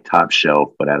kind of like top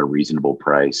shelf, but at a reasonable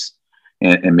price.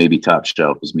 And maybe top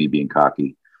shelf is me being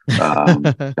cocky.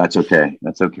 That's okay.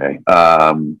 That's okay.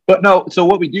 But no, so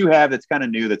what we do have that's kind of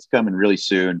new, that's coming really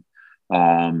soon.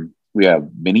 We have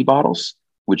mini bottles,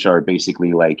 which are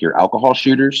basically like your alcohol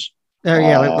shooters. Oh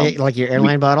yeah, like your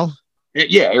airline bottle.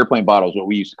 Yeah, airplane bottles, what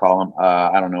we used to call them.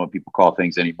 I don't know what people call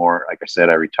things anymore. Like I said,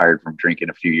 I retired from drinking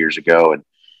a few years ago, and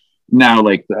now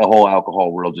like the whole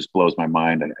alcohol world just blows my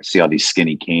mind. I see all these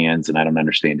skinny cans, and I don't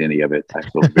understand any of it. I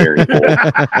feel very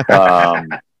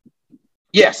old.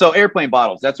 Yeah, so airplane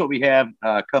bottles. That's what we have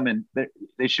coming.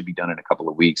 They should be done in a couple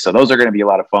of weeks. So those are going to be a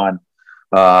lot of fun.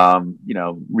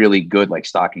 Really good like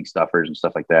stocking stuffers and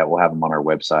stuff like that. We'll have them on our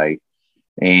website.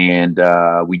 And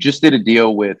we just did a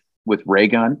deal with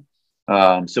Raygun.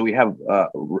 So we have,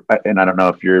 and I don't know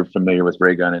if you're familiar with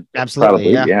Raygun.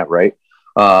 Absolutely, probably, yeah, right.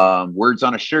 Words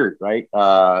on a shirt, right?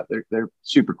 They're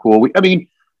super cool.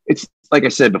 It's like I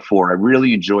said before, I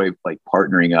really enjoy like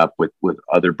partnering up with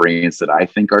other brands that I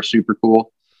think are super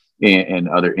cool. And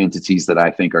other entities that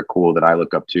I think are cool that I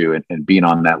look up to, and being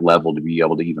on that level to be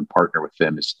able to even partner with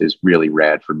them is really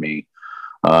rad for me.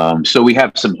 So we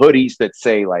have some hoodies that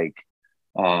say like,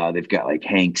 they've got like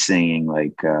Hank saying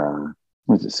like,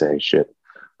 what does it say? Shit.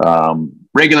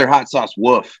 Regular hot sauce,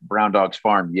 woof, Brown Dogs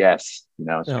Farm. Yes.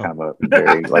 It's kind of a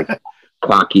very like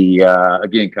cocky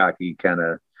kind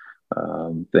of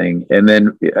thing. And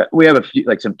then we have a few,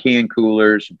 like some can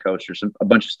coolers, some coasters, a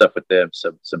bunch of stuff with them,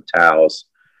 some towels.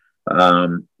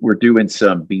 We're doing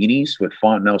some beanies with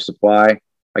Fontenelle Supply.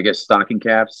 I guess stocking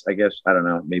caps. I don't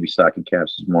know. Maybe stocking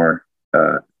caps is more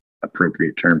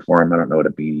appropriate term for them. I don't know what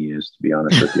a beanie is, to be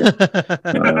honest with you.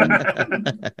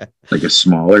 Like a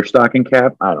smaller stocking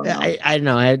cap. I don't know. I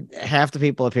know. Half the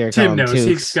people up here. Tim call knows. them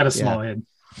He's got a small head.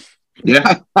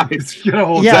 Yeah. It's got a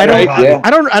whole I giant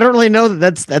body. don't really know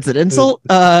that's an insult.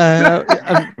 We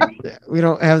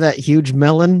don't have that huge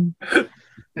melon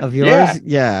of yours.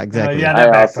 Yeah, exactly. Yeah,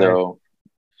 I also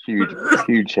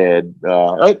huge head.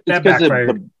 It's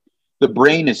because the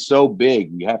brain is so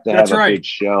big. You have to have a big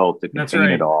shell to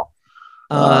contain it all.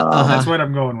 That's what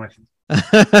I'm going with.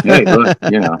 Hey, look,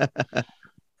 you know.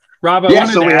 Rob, I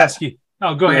wanted to ask you.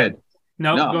 Oh, go ahead.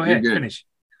 No, go ahead. Finish.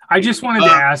 I just wanted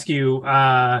to ask you.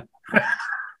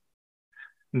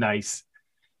 Nice.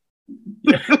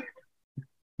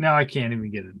 Now I can't even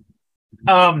get it.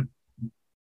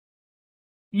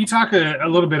 You talk a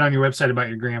little bit on your website about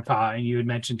your grandpa, and you had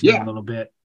mentioned to me a little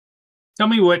bit. Tell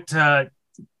me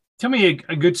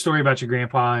a good story about your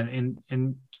grandpa and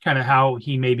kind of how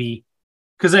he maybe,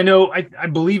 because I know I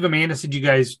believe Amanda said you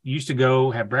guys used to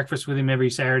go have breakfast with him every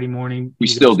Saturday morning. We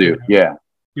still do, yeah.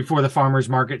 Before the farmers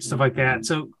market, stuff like that.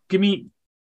 So give me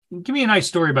a nice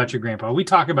story about your grandpa. We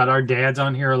talk about our dads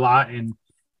on here a lot and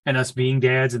us being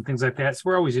dads and things like that. So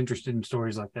we're always interested in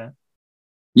stories like that.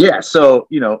 Yeah. So,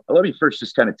 let me first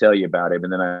just kind of tell you about him.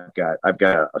 And then I've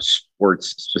got a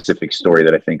sports specific story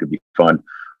that I think would be fun.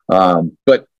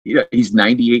 But he's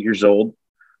 98 years old,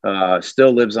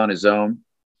 still lives on his own.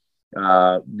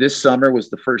 This summer was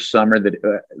the first summer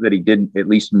that he didn't at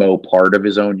least mow part of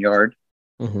his own yard.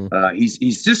 Mm-hmm.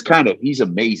 He's just he's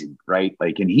amazing, right?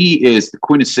 Like, and he is the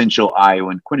quintessential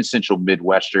Iowan, quintessential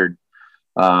Midwestern.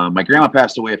 My grandma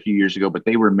passed away a few years ago, but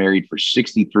they were married for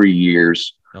 63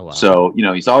 years. Oh, wow. So,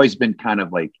 he's always been kind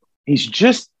of like, he's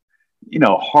just,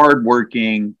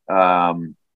 hardworking,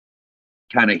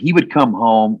 he would come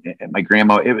home and my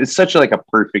grandma, it was such a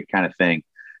perfect kind of thing.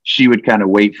 She would kind of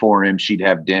wait for him. She'd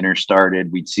have dinner started.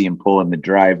 We'd see him pull in the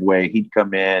driveway. He'd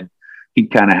come in.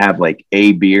 He'd kind of have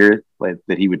a beer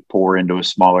that he would pour into a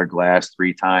smaller glass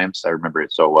 3 times. I remember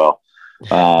it so well.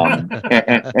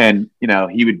 And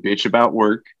he would bitch about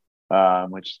work,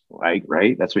 which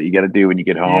right. That's what you got to do when you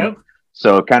get home. Yep.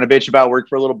 So kind of bitch about work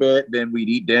for a little bit. Then we'd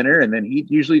eat dinner, and then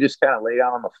he'd usually just kind of lay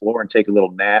down on the floor and take a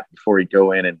little nap before he'd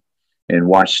go in and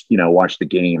watch the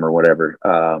game or whatever.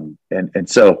 And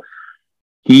so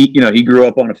he grew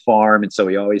up on a farm. And so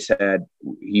he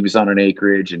was on an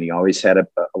acreage, and he always had a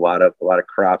lot of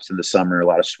crops in the summer, a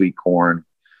lot of sweet corn,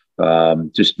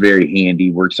 just very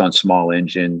handy, works on small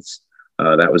engines.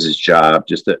 That was his job.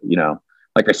 Just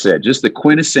like I said, just the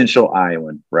quintessential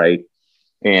Iowan. Right.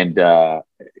 And,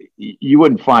 you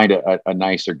wouldn't find a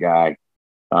nicer guy.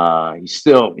 He's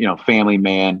still, family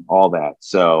man, all that.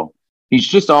 So he's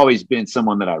just always been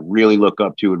someone that I really look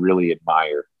up to and really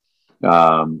admire.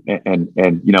 And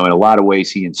in a lot of ways,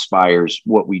 he inspires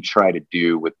what we try to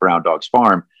do with Brown Dogs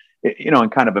Farm, in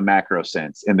kind of a macro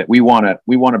sense, and that we want to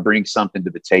bring something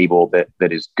to the table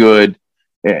that is good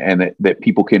and that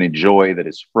people can enjoy, that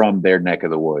is from their neck of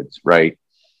the woods. Right.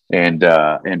 And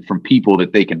from people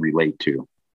that they can relate to.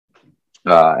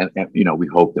 And we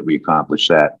hope that we accomplish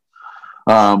that.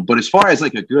 But as far as a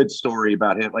good story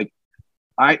about him,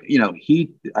 I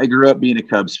grew up being a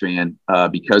Cubs fan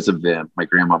because of them. My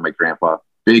grandma, my grandpa,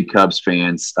 big Cubs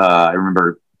fans. I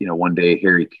remember, one day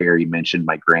Harry Carey mentioned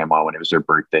my grandma when it was her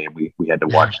birthday, and we had to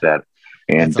watch that.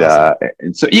 And awesome.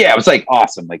 And so it was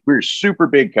awesome. We were super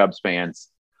big Cubs fans.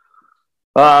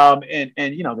 And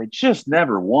they just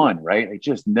never won, right? They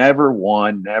just never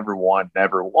won.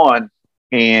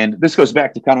 And this goes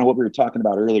back to kind of what we were talking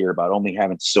about earlier about only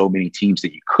having so many teams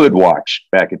that you could watch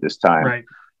back at this time. Right.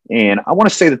 And I want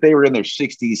to say that they were in their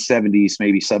 60s, 70s,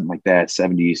 maybe something like that,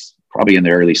 70s, probably in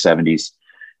the early 70s.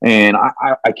 And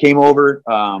I came over.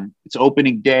 It's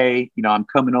opening day. I'm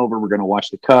coming over. We're going to watch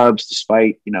the Cubs,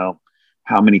 despite,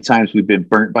 how many times we've been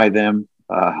burnt by them.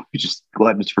 We just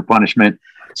gluttonous for punishment.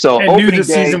 So and knew the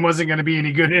season wasn't going to be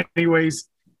any good anyways.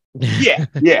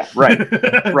 Yeah, right.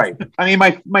 I mean,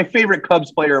 my favorite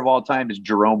Cubs player of all time is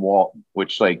Jerome Walton,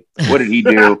 which what did he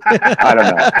do? I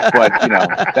don't know, but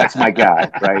that's my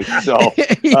guy, right? So,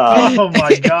 oh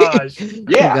my gosh,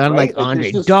 yeah, got right?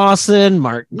 Andre Dawson,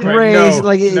 Mark Grace,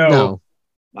 no.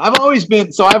 I've always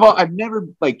been I've never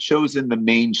chosen the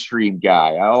mainstream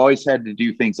guy. I always had to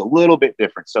do things a little bit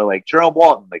different. So Jerome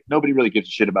Walton, nobody really gives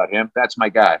a shit about him. That's my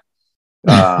guy.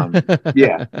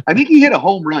 Yeah, I think he hit a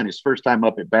home run his first time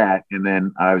up at bat, and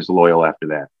then I was loyal after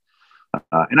that.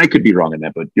 And I could be wrong on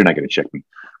that, but you're not going to check me.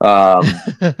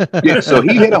 Yeah, so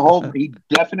he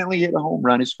definitely hit a home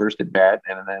run his first at bat,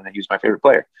 and then he was my favorite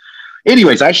player.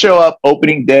 Anyways, I show up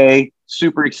opening day,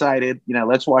 super excited.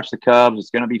 Let's watch the Cubs.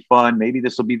 It's going to be fun. Maybe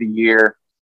this will be the year.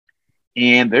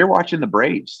 And they're watching the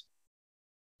Braves.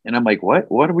 And I'm like,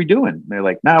 what? What are we doing? And they're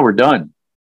like, nah, we're done.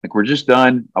 Like, we're just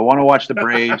done. I want to watch the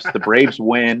Braves. The Braves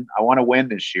win. I want to win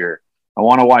this year. I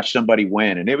want to watch somebody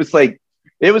win. And it was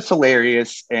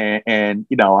hilarious. And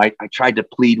I tried to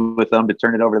plead with them to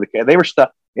turn it over to the Cubs. They were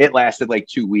stuck. It lasted like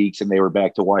 2 weeks and they were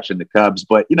back to watching the Cubs.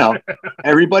 But,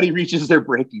 everybody reaches their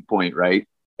breaking point, right?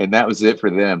 And that was it for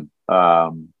them.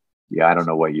 Yeah, I don't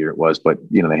know what year it was, but,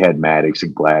 they had Maddox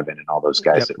and Glavine and all those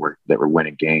guys that were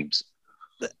winning games.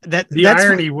 The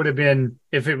irony would have been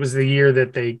if it was the year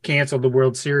that they canceled the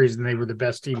World Series and they were the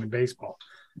best team in baseball.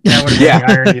 That would have been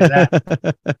the irony of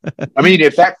that. I mean,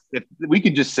 if we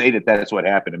could just say that that's what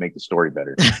happened to make the story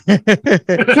better.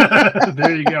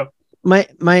 There you go.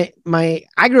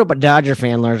 I grew up a Dodger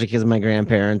fan largely because of my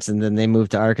grandparents, and then they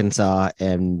moved to Arkansas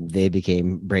and they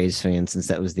became Braves fans since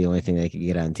that was the only thing they could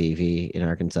get on TV in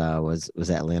Arkansas was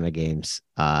Atlanta games.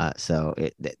 So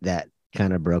that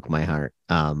kind of broke my heart.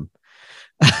 To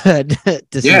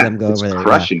see them go over there.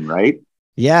 Crushing, right?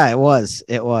 Yeah, it was.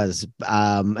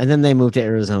 And then they moved to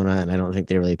Arizona, and I don't think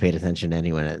they really paid attention to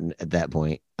anyone at that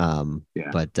point.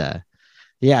 But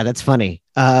that's funny.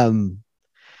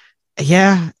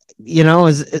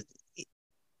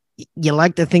 You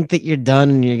like to think that you're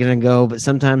done and you're going to go, but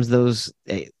sometimes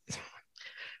I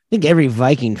think every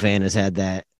Viking fan has had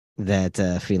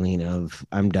that feeling of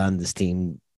I'm done. This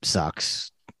team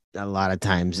sucks. A lot of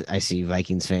times I see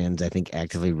Vikings fans, I think,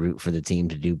 actively root for the team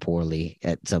to do poorly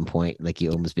at some point. Like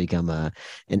you almost become an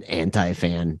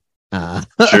anti-fan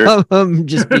sure.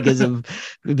 Just because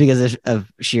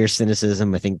of sheer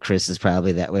cynicism. I think Chris is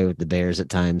probably that way with the Bears at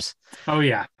times. Oh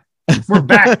yeah. We're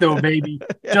back though, baby.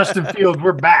 Justin Fields,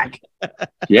 we're back.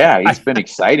 Yeah, it's been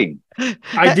exciting.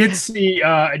 I did see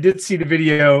the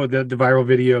video, the viral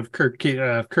video of Kirk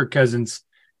Cousins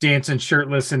dancing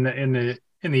shirtless in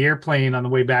the airplane on the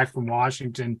way back from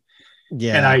Washington.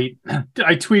 Yeah. And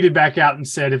I tweeted back out and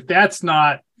said, if that's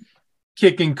not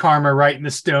kicking karma right in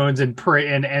the stones and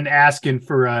asking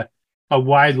for a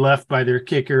wide left by their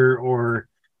kicker or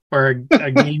a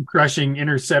game crushing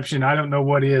interception, I don't know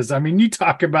what is. I mean, you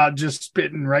talk about just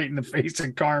spitting right in the face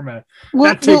of karma.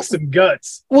 That takes some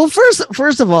guts. Well,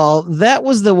 first of all, that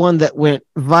was the one that went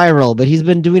viral, but he's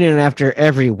been doing it after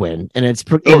every win, and it's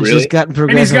just gotten progressively.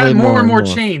 And he's gotten more and more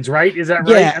chains, right? Is that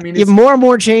right? Yeah, I mean, more and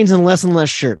more chains and less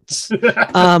shirts.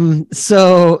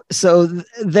 So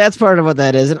that's part of what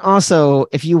that is. And also,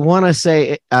 if you want to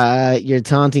say you're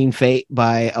taunting fate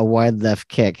by a wide left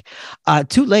kick,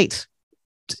 too late.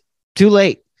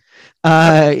 There's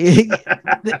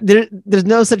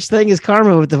no such thing as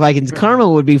karma with the Vikings. Karma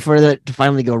would be for that to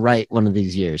finally go right one of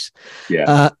these years.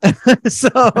 Yeah.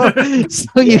 So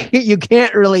you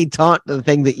can't really taunt the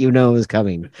thing that you know is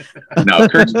coming. No,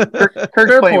 Kirk's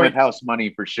playing with house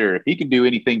money for sure. If he can do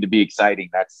anything to be exciting,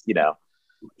 that's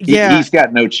he's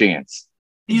got no chance.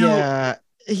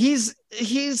 He's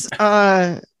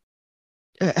oh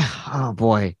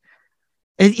boy.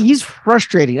 He's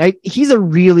frustrating. He's a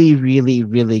really, really,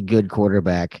 really good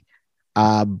quarterback.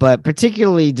 But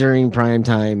particularly during prime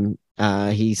time,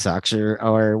 he sucks.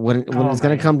 Or when it's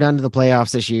going to come down to the playoffs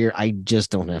this year, I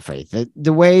just don't have faith.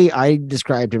 The way I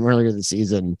described him earlier this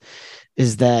season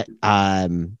is that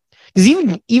because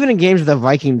even in games where the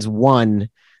Vikings won,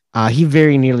 he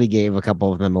very nearly gave a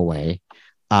couple of them away.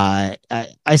 I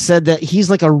said that he's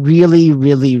like a really,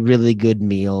 really, really good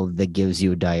meal that gives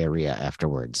you diarrhea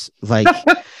afterwards. Like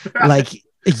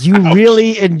you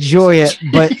really enjoy it,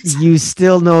 but you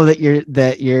still know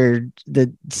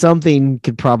that something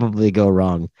could probably go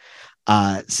wrong.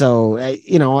 So I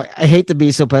hate to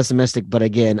be so pessimistic, but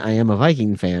again, I am a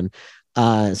Viking fan.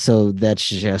 So that's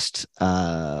just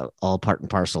all part and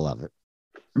parcel of it.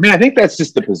 I mean, I think that's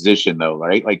just the position, though,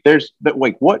 right? Like,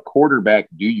 what quarterback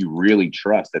do you really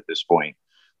trust at this point?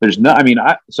 There's no. I mean,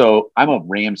 I'm a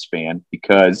Rams fan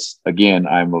because, again,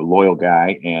 I'm a loyal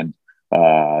guy, and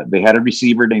they had a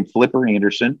receiver named Flipper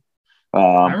Anderson.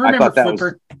 I thought that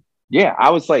Flipper. I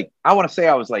was like, I want to say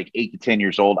I was like 8 to 10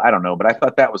 years old. I don't know, but I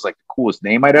thought that was like the coolest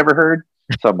name I'd ever heard.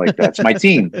 So I'm like, that's my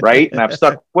team, right? And I've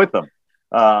stuck with them.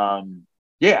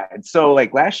 And so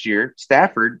like last year,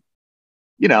 Stafford.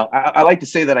 I like to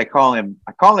say that I call him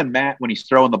Matt when he's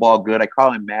throwing the ball good. I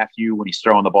call him Matthew when he's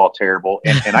throwing the ball terrible.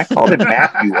 And I called him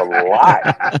Matthew a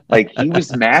lot. Like he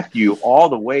was Matthew all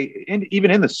the way. And even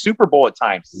in the Super Bowl at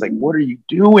times, it's like, what are you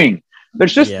doing?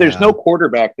 There's no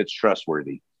quarterback that's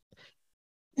trustworthy.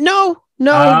 No,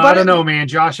 No, I don't know, man.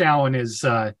 Josh Allen is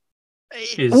ooh.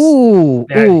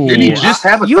 Didn't he just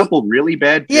have a couple really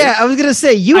bad picks? Yeah, I was gonna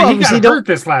say he got hurt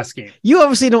this last game. You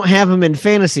obviously don't have him in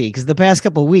fantasy because the past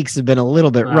couple of weeks have been a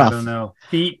little bit rough. I don't know.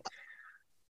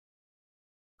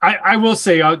 I will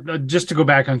say, just to go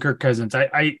back on Kirk Cousins,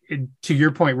 I to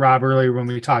your point, Rob, earlier when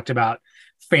we talked about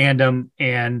fandom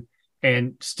and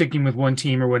sticking with one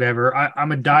team or whatever.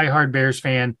 I'm a diehard Bears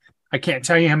fan. I can't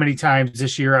tell you how many times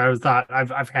this year I thought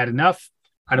I've had enough.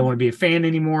 I don't want to be a fan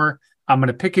anymore. I'm going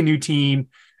to pick a new team.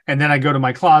 And then I go to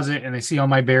my closet and I see all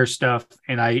my Bears stuff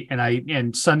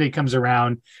and Sunday comes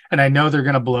around and I know they're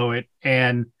going to blow it.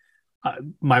 And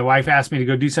my wife asked me to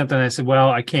go do something. And I said, well,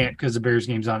 I can't because the Bears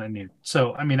game's on at noon.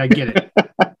 So, I mean, I get it,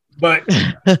 but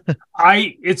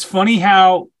it's funny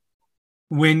how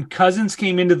when Cousins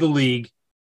came into the league,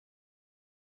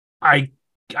 I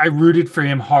rooted for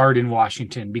him hard in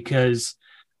Washington because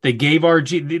they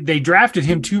drafted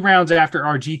him 2 rounds after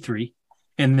RG3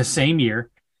 in the same year.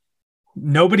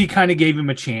 Nobody kind of gave him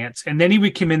a chance. And then he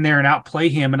would come in there and outplay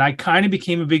him. And I kind of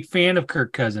became a big fan of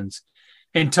Kirk Cousins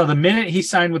until the minute he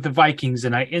signed with the Vikings.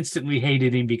 And I instantly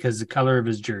hated him because the color of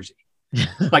his jersey.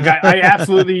 Like I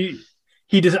absolutely,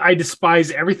 I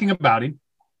despise everything about him.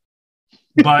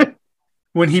 But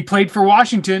when he played for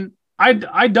Washington,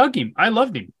 I dug him. I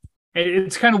loved him.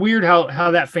 It's kind of weird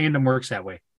how that fandom works that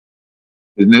way.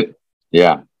 Isn't it?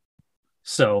 Yeah.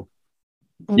 So.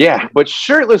 Yeah, but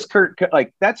shirtless Kurt,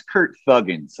 like that's Kurt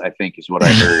Thuggins, I think is what I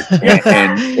heard.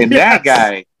 and yes.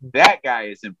 that guy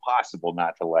is impossible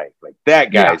not to like. Like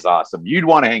that guy is awesome. You'd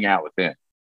want to hang out with him.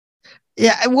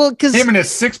 Yeah, well, because him and his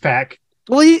 6-pack.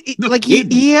 Well,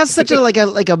 he has such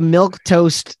a milk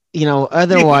toast,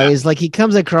 otherwise like he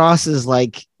comes across as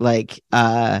like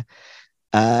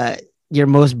your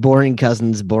most boring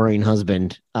cousin's boring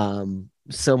husband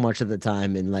so much of the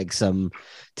time in like some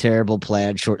terrible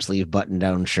plaid short sleeve button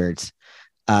down shirts.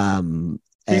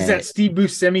 He's that Steve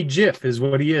Buscemi GIF is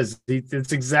what he is.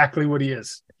 It's exactly what he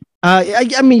is.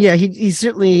 I mean, yeah, he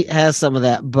certainly has some of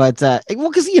that, but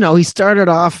because he started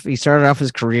off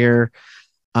his career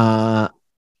 0-9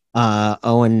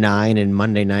 in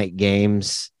Monday night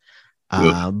games.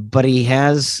 But he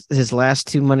has his last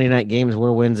 2 Monday night games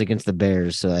were wins against the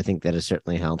Bears, so I think that has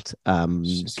certainly helped.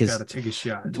 Just gotta take a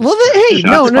shot. Well,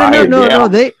 no.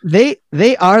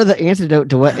 They are the antidote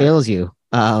to what ails you.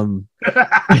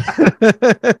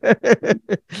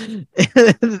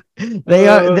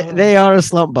 They are a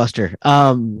slump buster.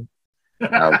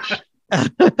 Ouch.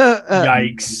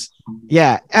 Yikes.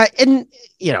 Yeah, and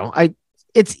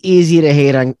it's easy to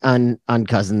hate on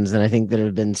Cousins, and I think there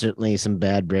have been certainly some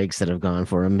bad breaks that have gone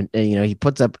for him. And he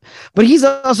puts up, but he's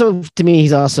also, to me,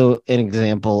 he's also an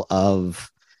example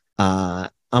of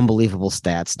unbelievable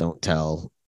stats don't tell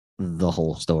the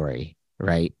whole story,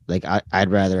 right? Like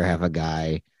I'd rather have a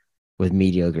guy with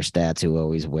mediocre stats who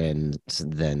always wins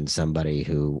than somebody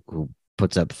who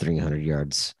puts up 300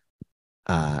 yards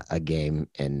a game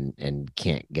and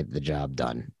can't get the job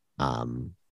done.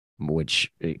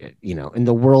 Which, in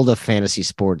the world of fantasy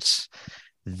sports,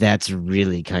 that's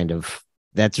really kind of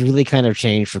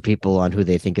changed for people on who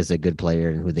they think is a good player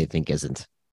and who they think isn't.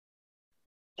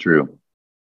 True.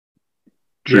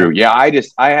 Yeah.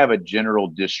 I have a general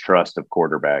distrust of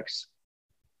quarterbacks.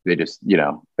 They just,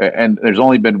 and there's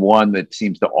only been one that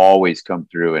seems to always come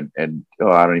through and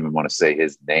I don't even want to say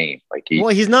his name. Like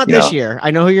he's not this year. I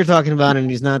know who you're talking about, and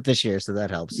he's not this year, so that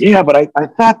helps. Yeah, but I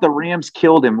thought the Rams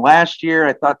killed him last year.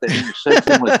 I thought that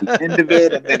interception was the end of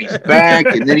it, and then he's back,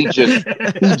 and then he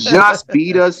just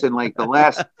beat us in like the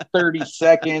last 30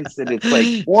 seconds, and it's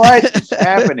like, what is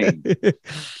happening?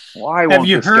 Why won't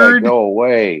this guy go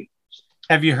away?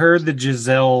 Have you heard the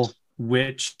Giselle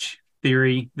witch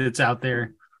theory that's out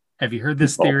there? Have you heard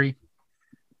this theory?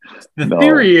 The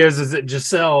theory is that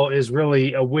Giselle is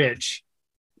really a witch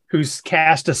who's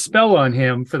cast a spell on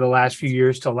him for the last few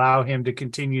years to allow him to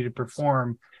continue to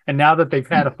perform. And now that they've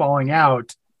had a falling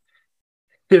out,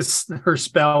 her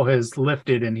spell has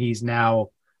lifted, and he's now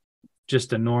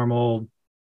just a normal,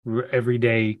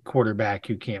 everyday quarterback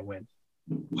who can't win.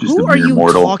 Who are you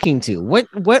talking to?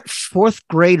 What fourth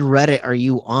grade Reddit are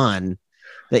you on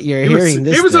that you're hearing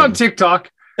this? It was on TikTok.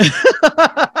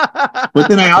 But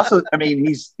then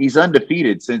he's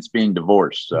undefeated since being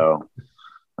divorced. So,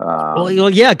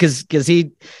 yeah, because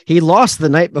he lost the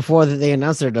night before that they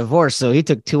announced their divorce, so he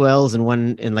took 2 L's in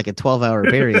like a 12-hour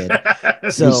period.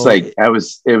 So it's like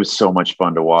it was so much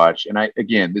fun to watch. And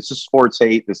this is sports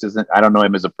hate. This isn't. I don't know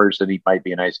him as a person. He might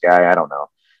be a nice guy. I don't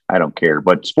know. I don't care.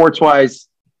 But sports wise,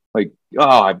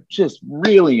 I've just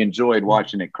really enjoyed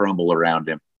watching it crumble around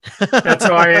him. That's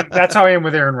how I am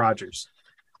with Aaron Rodgers.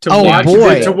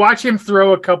 to watch him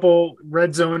throw a couple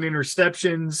red zone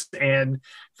interceptions and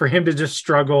for him to just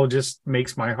struggle just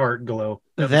makes my heart glow.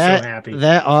 I'm so happy.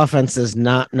 That offense does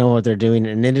not know what they're doing,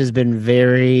 and it has been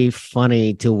very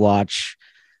funny to watch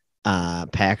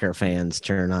Packer fans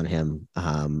turn on him.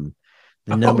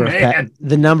 The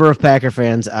number of Packer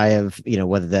fans I have,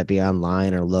 whether that be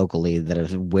online or locally, that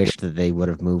have wished that they would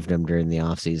have moved him during the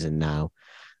offseason now.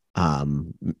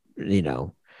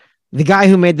 The guy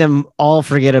who made them all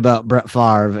forget about Brett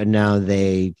Favre, and now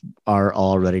they are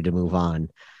all ready to move on.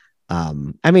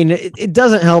 It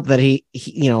doesn't help that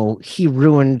he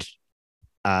ruined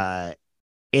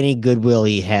any goodwill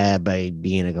he had by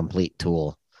being a complete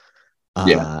tool.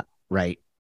 Right.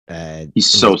 He's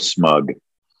so smug.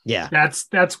 Yeah,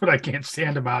 that's what I can't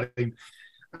stand about him.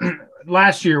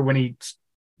 Last year when he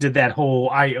did that whole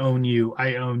 "I own you."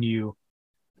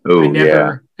 Oh,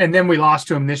 yeah. And then we lost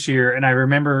to him this year, and I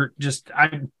remember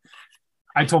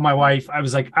I told my wife, I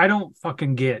was like, I don't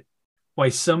fucking get why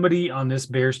somebody on this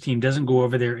Bears team doesn't go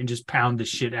over there and just pound the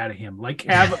shit out of him. Like,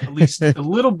 have at least a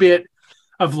little bit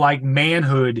of like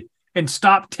manhood and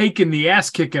stop taking the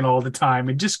ass kicking all the time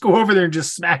and just go over there and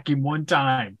just smack him one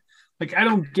time. Like, I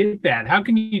don't get that. How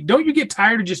can don't you get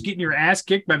tired of just getting your ass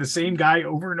kicked by the same guy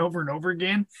over and over and over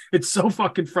again? It's so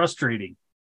fucking frustrating.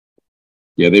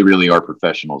 Yeah, they really are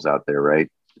professionals out there,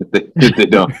 right? They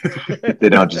don't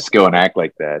just go and act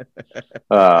like that.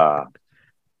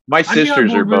 My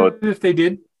sisters are both. If they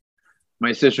did,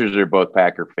 my sisters are both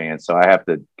Packer fans, so I have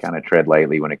to kind of tread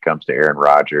lightly when it comes to Aaron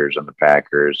Rodgers and the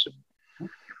Packers.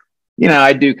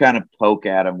 I do kind of poke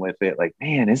at him with it, like,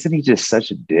 man, isn't he just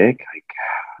such a dick?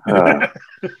 Like,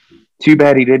 too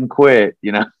bad he didn't quit.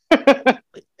 Yeah,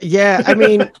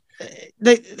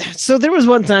 so there was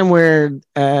one time where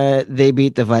they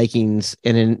beat the Vikings,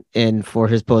 and for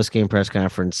his post-game press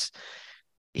conference,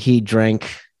 he drank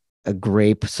a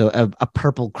grape, so a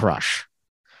purple crush,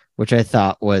 which I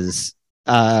thought was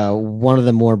one of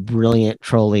the more brilliant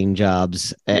trolling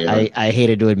jobs. Yeah. I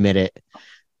hated to admit it,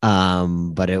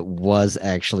 but it was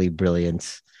actually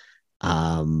brilliant.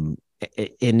 And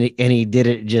he did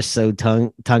it just so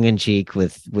tongue in cheek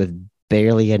with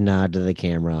barely a nod to the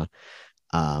camera.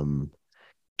 God,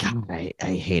 I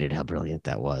hated how brilliant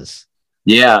that was.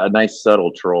 Yeah, a nice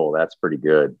subtle troll. That's pretty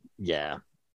good. Yeah.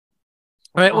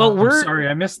 All right. Well, I'm sorry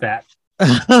I missed that.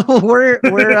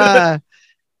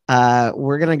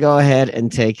 we're gonna go ahead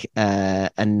and take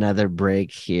another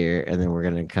break here, and then we're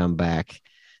gonna come back.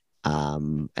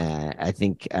 I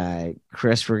think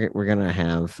Chris, we're gonna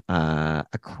have a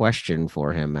question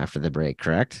for him after the break,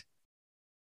 correct?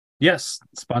 Yes,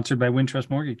 sponsored by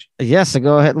Wintrust Mortgage. Yes, so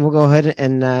we'll go ahead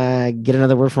and get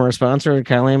another word from our sponsor,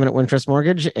 Kyle Lehman at Wintrust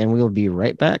Mortgage, and we'll be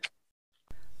right back.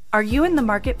 Are you in the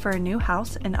market for a new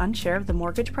house and unsure of the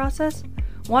mortgage process?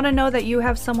 Want to know that you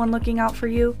have someone looking out for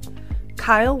you?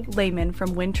 Kyle Lehman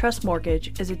from Wintrust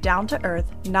Mortgage is a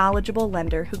down-to-earth, knowledgeable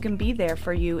lender who can be there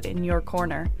for you in your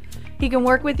corner. He can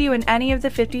work with you in any of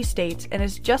the 50 states and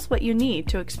is just what you need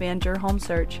to expand your home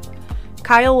search.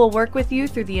 Kyle will work with you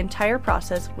through the entire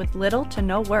process with little to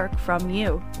no work from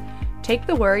you. Take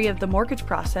the worry of the mortgage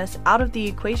process out of the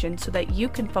equation so that you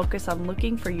can focus on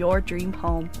looking for your dream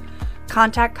home.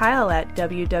 Contact Kyle at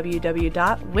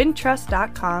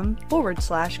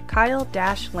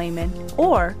www.wintrust.com/Kyle-Lehman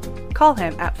or call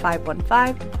him at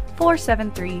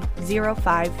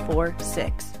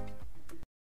 515-473-0546.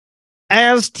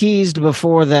 As teased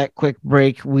before that quick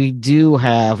break, we do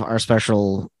have our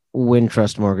special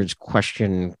Wintrust Mortgage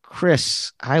question.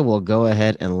 Chris, I will go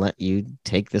ahead and let you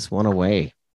take this one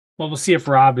away. Well, we'll see if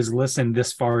Rob has listened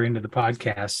this far into the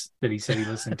podcast that he said he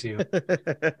listened to.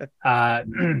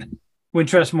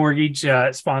 Wintrust Mortgage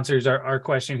sponsors our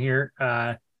question here.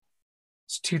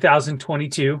 It's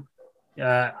 2022.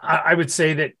 I would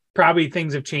say that probably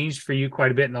things have changed for you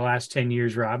quite a bit in the last 10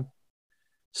 years, Rob.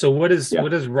 So what does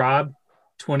Rob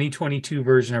 2022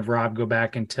 version of Rob go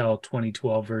back and tell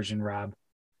 2012 version Rob?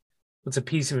 What's a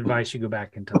piece of advice you go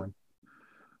back and tell him?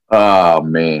 Oh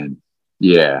man.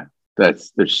 Yeah.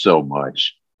 There's so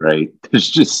much, right? There's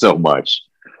just so much.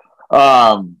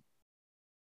 But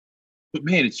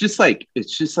man, it's just like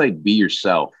be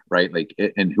yourself, right? Like,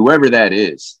 and whoever that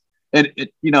is. And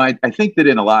I think that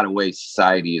in a lot of ways,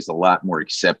 society is a lot more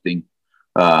accepting.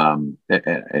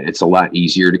 It's a lot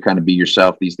easier to kind of be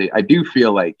yourself these days. I do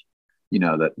feel like,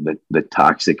 the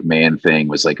toxic man thing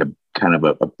was like a kind of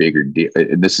a bigger deal.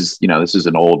 And this is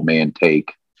an old man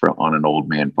take on an old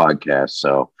man podcast.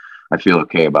 So I feel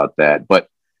okay about that. But,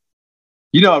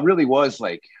 it really was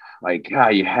like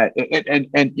you had, and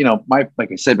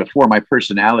like I said before, my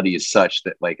personality is such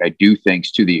that like I do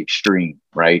things to the extreme,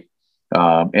 right?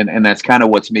 And that's kind of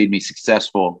what's made me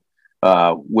successful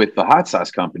with the hot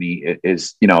sauce company.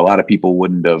 Is, you know, a lot of people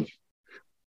wouldn't have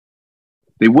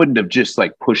just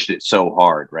like pushed it so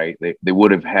hard, right? They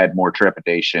would have had more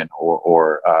trepidation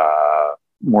or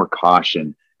more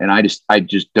caution. And I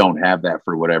just don't have that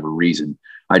for whatever reason.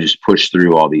 I just push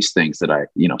through all these things that I,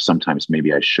 you know, sometimes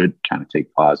maybe I should kind of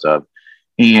take pause of.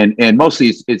 And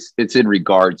mostly it's in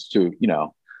regards to, you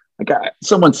know, like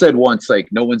someone said once, like,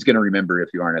 no one's going to remember if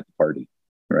you aren't at the party.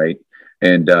 Right.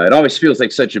 And it always feels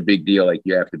like such a big deal. Like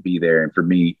you have to be there. And for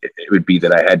me, it would be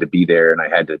that I had to be there and I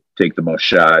had to take the most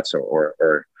shots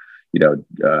or you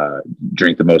know,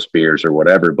 drink the most beers or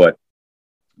whatever, but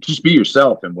just be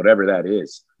yourself and whatever that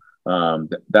is.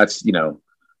 That's, you know,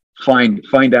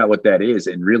 find out what that is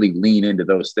and really lean into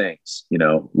those things, you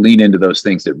know, lean into those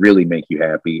things that really make you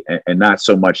happy and not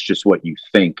so much just what you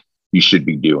think you should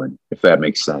be doing, if that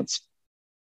makes sense.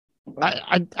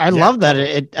 I love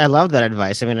that. I love that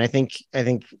advice. I mean, I think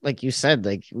like you said,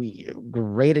 like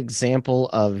great example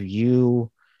of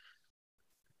you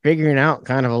figuring out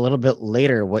kind of a little bit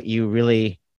later what you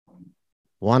really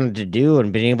wanted to do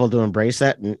and being able to embrace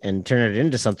that and turn it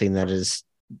into something that is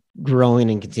growing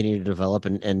and continue to develop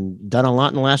and done a lot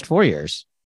in the last 4 years.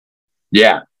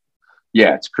 Yeah.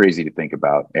 Yeah. It's crazy to think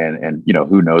about. And, you know,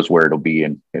 who knows where it'll be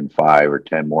in 5 or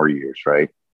 10 more years. Right.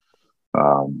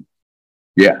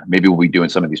 Yeah, maybe we'll be doing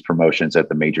some of these promotions at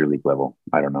the major league level.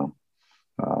 I don't know.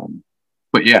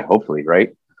 But yeah, hopefully.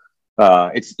 Right.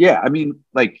 I mean,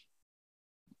 like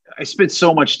I spent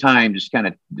so much time just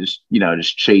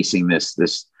chasing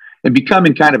this and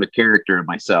becoming kind of a character of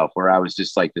myself where I was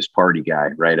just like this party guy,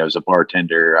 right? I was a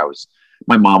bartender.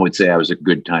 My mom would say I was a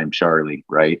good time Charlie,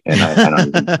 right? And I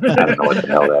don't know what the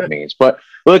hell that means. But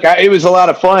look, it was a lot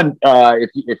of fun.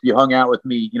 If you hung out with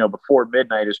me, you know, before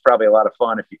midnight, it was probably a lot of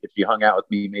fun. If you hung out with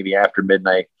me maybe after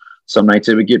midnight, some nights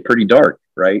it would get pretty dark,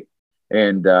 right?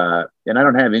 And I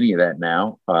don't have any of that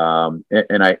now.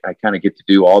 And I kind of get to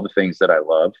do all the things that I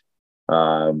love.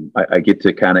 I get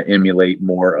to kind of emulate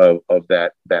more of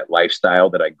that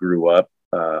lifestyle that I grew up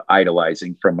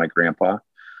idolizing from my grandpa.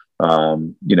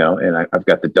 You know, and I've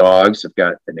got the dogs, I've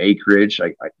got an acreage,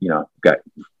 I've got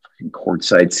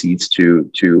courtside seats to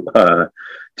the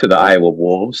Iowa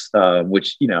Wolves,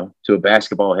 which, you know, to a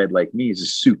basketball head like me is a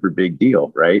super big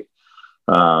deal. Right.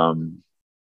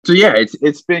 So yeah,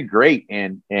 it's been great.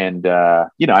 And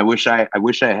you know, I wish I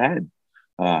had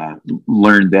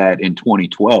learned that in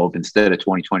 2012 instead of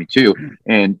 2022.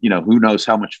 And, you know, who knows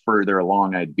how much further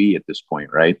along I'd be at this point.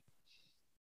 Right.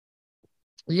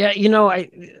 Yeah. You know,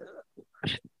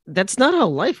 that's not how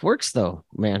life works though,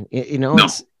 man. You know, no,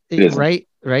 it's right.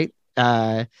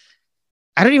 I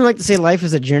don't even like to say life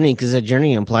is a journey because a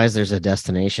journey implies there's a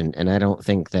destination. And I don't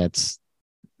think that's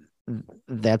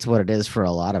what it is for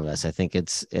a lot of us. I think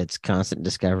it's constant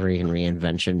discovery and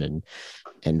reinvention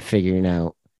and figuring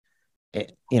out,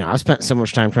 you know, I've spent so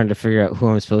much time trying to figure out who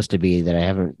I'm supposed to be that I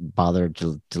haven't bothered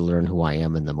to learn who I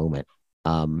am in the moment.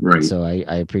 Right. So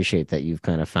I appreciate that you've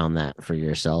kind of found that for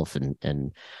yourself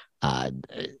and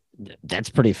that's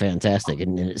pretty fantastic.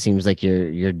 And it seems like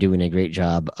you're doing a great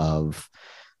job of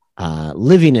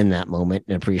living in that moment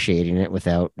and appreciating it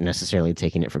without necessarily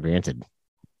taking it for granted.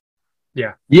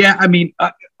 Yeah. Yeah. I mean,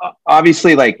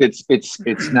 obviously like it's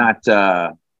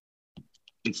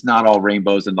not all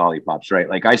rainbows and lollipops, right?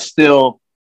 Like I still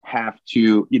have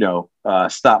to, you know,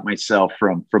 stop myself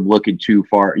from looking too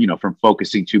far, you know, from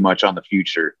focusing too much on the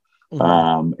future.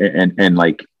 Mm-hmm. And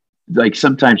like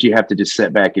sometimes you have to just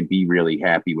sit back and be really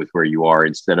happy with where you are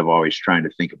instead of always trying to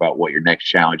think about what your next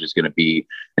challenge is going to be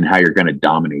and how you're going to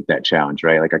dominate that challenge,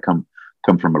 right? Like I come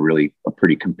from a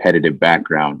pretty competitive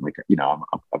background. Like, you know,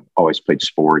 I've always played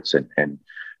sports and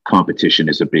competition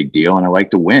is a big deal and I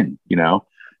like to win, you know?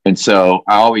 And so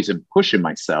I always am pushing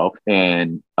myself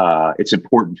and it's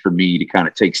important for me to kind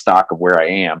of take stock of where I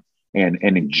am and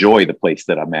enjoy the place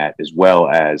that I'm at, as well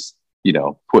as, you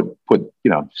know, put, you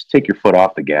know, just take your foot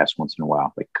off the gas once in a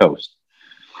while, like coast.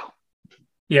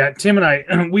 Yeah. Tim and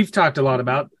I, we've talked a lot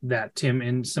about that, Tim,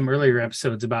 in some earlier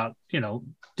episodes about, you know,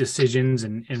 decisions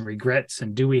and regrets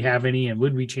and do we have any and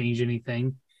would we change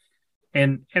anything?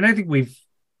 And I think we've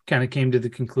kind of came to the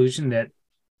conclusion that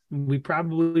we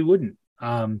probably wouldn't.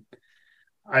 I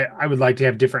would like to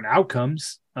have different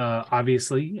outcomes,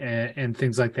 obviously, and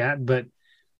things like that. But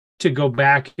to go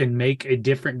back and make a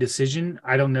different decision,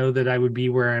 I don't know that I would be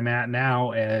where I'm at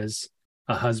now as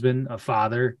a husband, a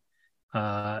father,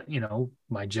 you know,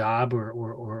 my job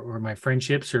or my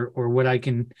friendships or what I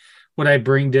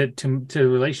bring to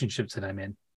relationships that I'm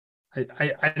in.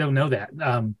 I don't know that.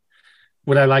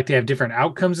 Would I like to have different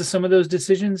outcomes of some of those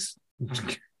decisions?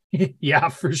 Yeah,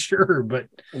 for sure. But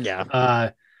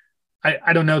Yeah.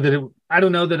 I don't know that I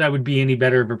don't know that I would be any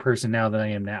better of a person now than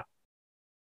I am now.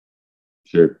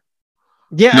 Sure.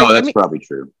 Yeah. No, I that's mean, probably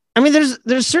true.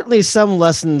 there's certainly some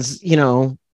lessons,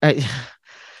 people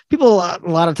a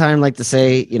lot of time like to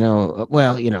say,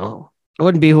 well, I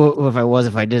wouldn't be who if I was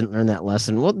if I didn't learn that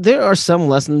lesson. Well, there are some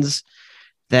lessons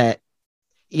that,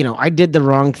 I did the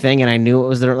wrong thing and I knew it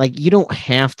was there. Like, you don't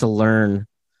have to learn,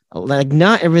 like,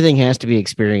 not everything has to be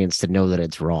experienced to know that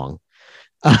it's wrong.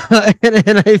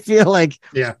 And I feel like,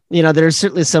 Yeah. There's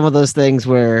certainly some of those things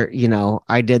where,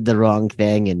 I did the wrong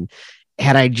thing. And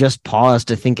had I just paused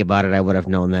to think about it, I would have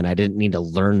known that I didn't need to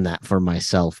learn that for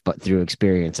myself, but through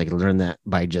experience, I could learn that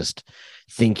by just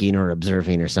thinking or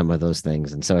observing or some of those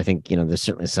things. And so I think, there's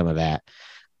certainly some of that.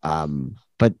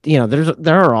 But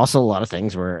there are also a lot of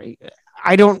things where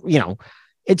I don't,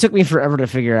 it took me forever to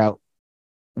figure out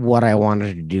what I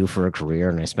wanted to do for a career.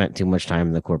 And I spent too much time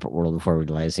in the corporate world before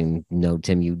realizing, no,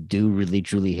 Tim, you do really,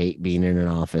 truly hate being in an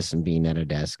office and being at a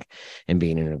desk and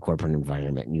being in a corporate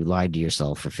environment. And you lied to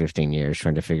yourself for 15 years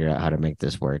trying to figure out how to make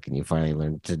this work. And you finally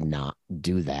learned to not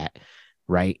do that.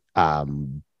 Right.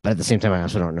 But at the same time, I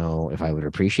also don't know if I would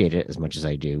appreciate it as much as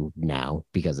I do now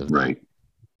because of that.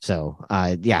 So,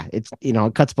 yeah, it's,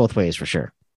 it cuts both ways for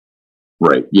sure.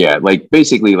 Right. Yeah. Like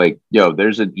basically like,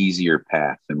 there's an easier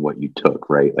path than what you took.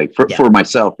 Right. Like for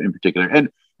myself in particular. And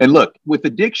look, with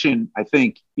addiction, I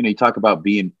think, you talk about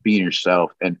being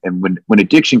yourself and when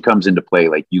addiction comes into play,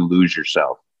 like you lose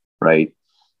yourself. Right.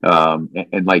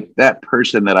 And like that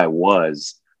person that I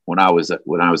was when I was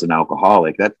an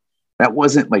alcoholic, that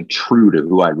wasn't like true to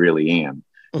who I really am.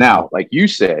 Mm-hmm. Now, like you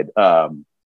said,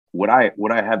 would I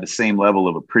have the same level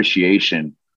of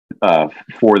appreciation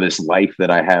for this life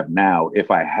that I have now if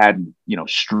I hadn't,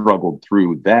 struggled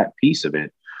through that piece of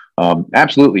it?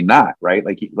 Absolutely not. Right.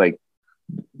 Like,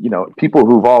 people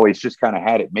who've always just kind of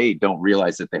had it made don't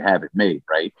realize that they have it made.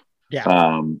 Right.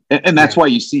 Yeah. And that's why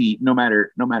you see no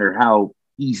matter how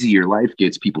easy your life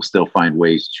gets, people still find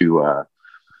ways to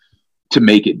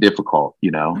make it difficult,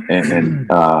 and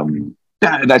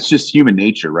that's just human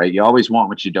nature, right? You always want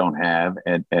what you don't have.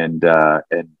 And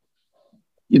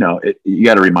you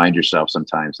got to remind yourself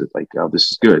sometimes that like, oh,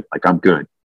 this is good. Like I'm good.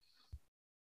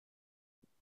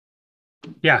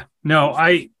 Yeah, no,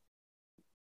 I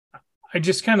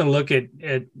just kind of look at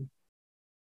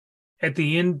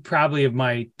the end probably of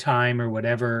my time or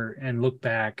whatever and look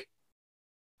back.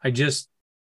 I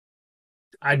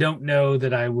don't know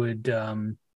that I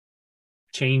would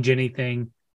change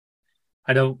anything.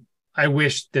 I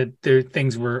wish that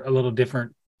things were a little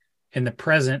different in the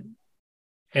present.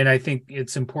 And I think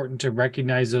it's important to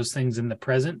recognize those things in the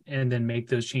present and then make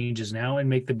those changes now and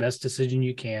make the best decision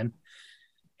you can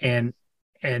and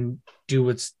do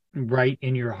what's right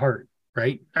in your heart,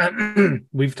 right?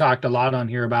 We've talked a lot on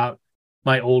here about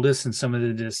my oldest and some of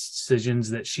the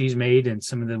decisions that she's made and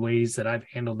some of the ways that I've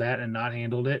handled that and not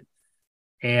handled it.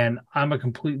 And I'm a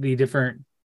completely different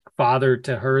father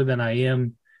to her than I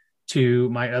am to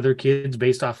my other kids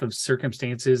based off of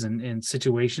circumstances and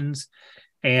situations.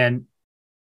 And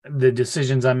the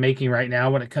decisions I'm making right now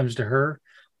when it comes to her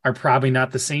are probably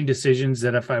not the same decisions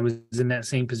that if I was in that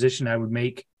same position, I would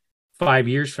make 5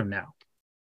 years from now,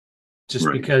 just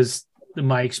right. Because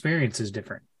my experience is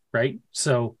different. Right.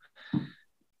 So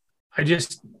I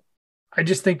just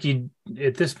think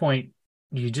at this point,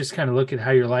 you just kind of look at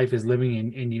how your life is living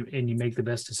and you make the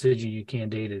best decision you can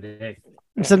day to day.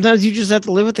 Sometimes you just have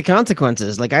to live with the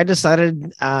consequences. Like I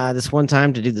decided this one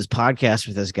time to do this podcast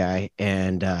with this guy,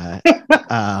 and I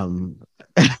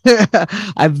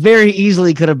very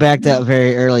easily could have backed out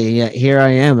very early. And yet here I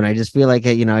am, and I just feel like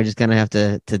I just kind of have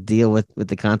to deal with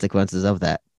the consequences of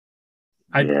that.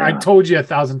 I told you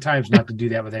 1,000 times not to do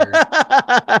that with Aaron.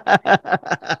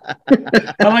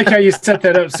 I like how you set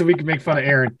that up so we can make fun of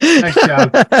Aaron. Nice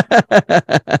job.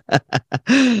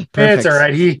 Hey, it's all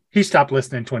right. He stopped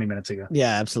listening 20 minutes ago.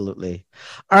 Yeah, absolutely.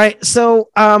 All right. So,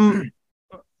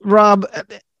 Robb,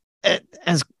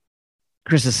 as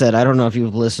Chris has said, I don't know if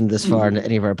you've listened this far into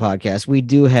any of our podcasts. We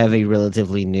do have a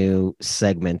relatively new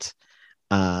segment.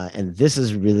 And this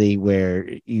is really where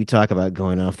you talk about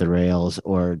going off the rails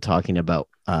or talking about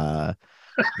on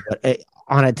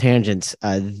a tangent.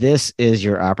 This is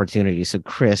your opportunity. So,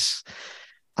 Chris,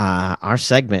 our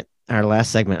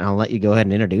last segment, I'll let you go ahead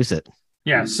and introduce it.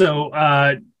 Yeah.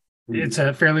 So it's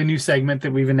a fairly new segment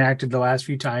that we've enacted the last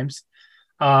few times.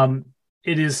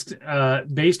 It is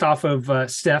based off of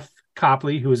Steph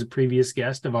Copley, who was a previous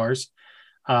guest of ours.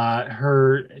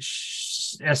 Her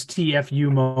STFU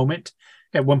moment.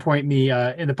 At one point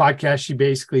in the podcast, she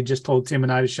basically just told Tim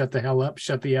and I to shut the hell up,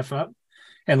 shut the F up,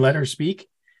 and let her speak.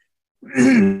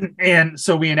 And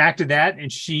so we enacted that,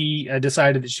 and she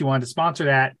decided that she wanted to sponsor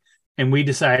that. And we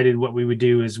decided what we would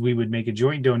do is we would make a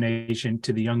joint donation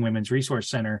to the Young Women's Resource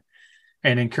Center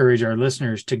and encourage our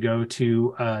listeners to go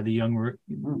to the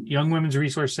Young Women's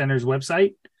Resource Center's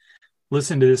website,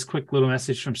 listen to this quick little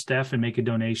message from Steph, and make a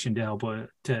donation to help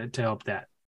to help that.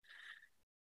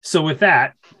 So with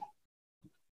that,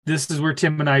 this is where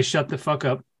Tim and I shut the fuck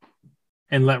up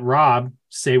and let Robb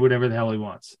say whatever the hell he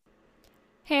wants.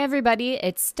 Hey everybody,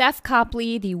 it's Steph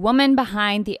Copley, the woman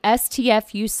behind the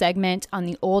STFU segment on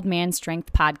the Old Man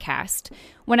Strength podcast.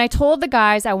 When I told the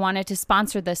guys I wanted to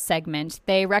sponsor this segment,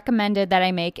 they recommended that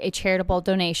I make a charitable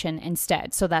donation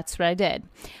instead, so that's what I did.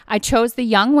 I chose the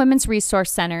Young Women's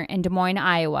Resource Center in Des Moines,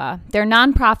 Iowa. They're a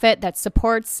nonprofit that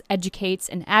supports, educates,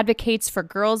 and advocates for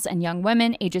girls and young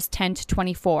women ages 10 to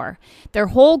 24. Their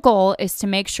whole goal is to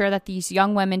make sure that these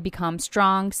young women become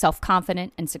strong,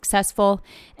 self-confident, and successful.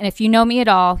 And if you know me at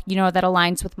all, you know that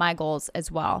aligns with my goals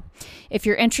as well. If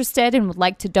you're interested and would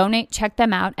like to donate, check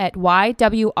them out at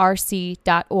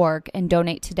ywrc.org and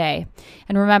donate today.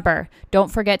 And remember, don't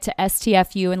forget to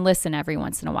STFU and listen every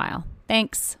once in a while.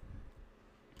 Thanks.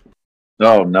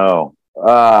 Oh no.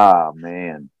 Oh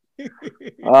man.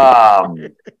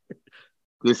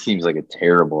 This seems like a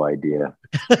terrible idea.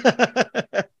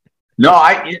 No,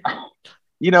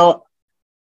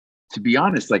 to be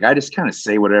honest, like I just kind of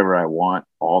say whatever I want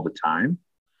all the time.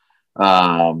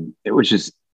 It was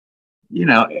just,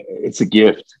 it's a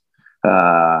gift.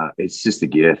 It's just a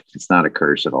gift. It's not a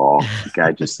curse at all.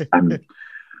 Like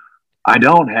I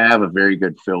don't have a very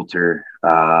good filter.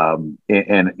 And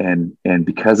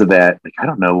because of that, like, I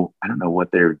don't know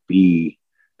what there would be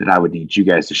that I would need you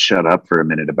guys to shut up for a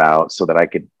minute about so that I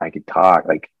could talk.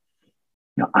 Like,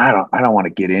 I don't want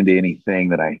to get into anything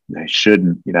that I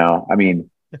shouldn't, I mean,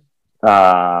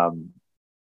 like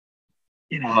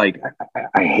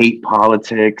I hate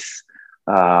politics.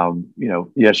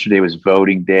 Yesterday was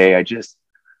voting day.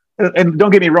 And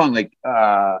don't get me wrong, like,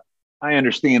 I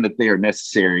understand that they are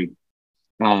necessary.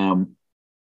 I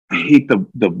hate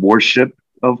the worship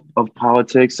of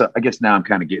politics. So I guess now I'm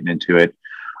kind of getting into it.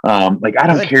 Like, I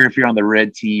don't care if you're on the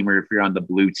red team or if you're on the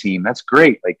blue team. That's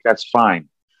great. Like, that's fine.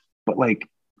 But like,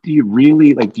 do you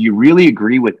really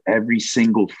agree with every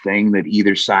single thing that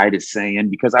either side is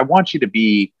saying? Because I want you to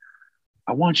be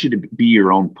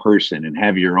your own person and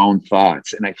have your own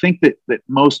thoughts. And I think that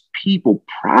most people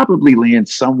probably land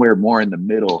somewhere more in the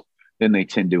middle than they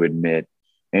tend to admit.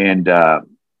 And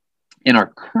in our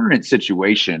current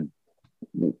situation,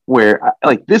 where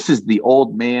like this is the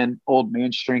old man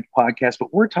strength podcast,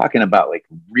 but we're talking about like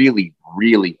really,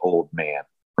 really old man,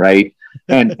 right?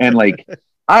 And like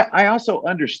I also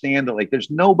understand that like there's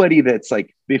nobody that's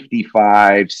like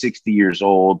 55, 60 years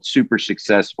old, super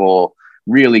successful,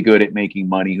 really good at making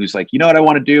money, who's like, you know what I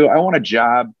want to do? I want a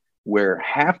job where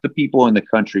half the people in the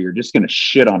country are just going to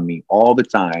shit on me all the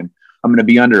time. I'm going to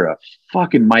be under a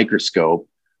fucking microscope.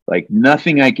 Like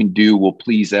nothing I can do will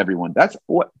please everyone. That's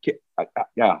what, I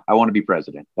want to be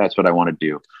president. That's what I want to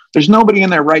do. There's nobody in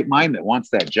their right mind that wants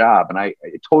that job. And I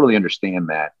totally understand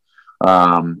that.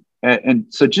 And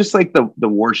so just like the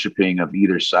worshiping of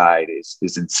either side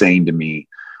is insane to me.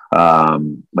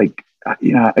 Like,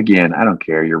 again, I don't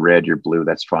care. You're red, you're blue.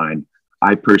 That's fine.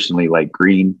 I personally like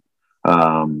green.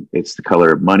 It's the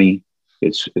color of money.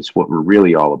 It's what we're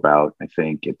really all about. I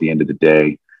think at the end of the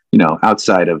day,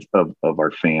 outside of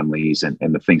our families and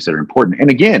the things that are important. And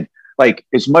again, like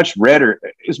as much red or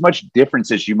as much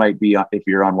difference as you might be if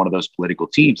you're on one of those political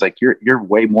teams, like you're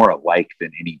way more alike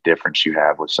than any difference you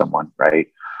have with someone. Right.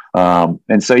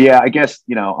 And so, yeah, I guess,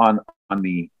 on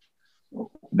the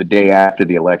day after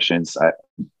the elections, a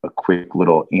quick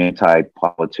little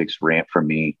anti-politics rant from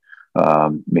me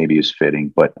maybe is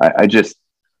fitting, but I just,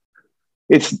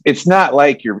 it's not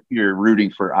like you're rooting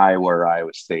for Iowa or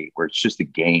Iowa State where it's just a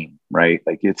game, right?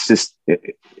 Like it's just,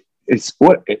 it's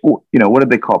what did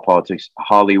they call politics?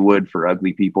 Hollywood for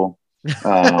ugly people.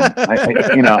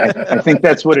 I think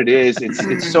that's what it is.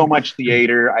 It's so much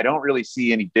theater. I don't really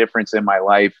see any difference in my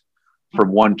life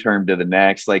from one term to the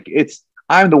next. Like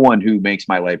I'm the one who makes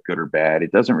my life good or bad.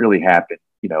 It doesn't really happen,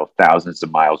 thousands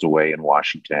of miles away in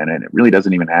Washington. And it really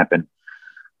doesn't even happen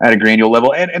at a granular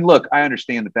level. And look, I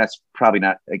understand that that's probably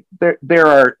not like there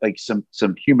are like some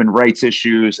human rights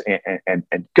issues and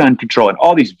gun control and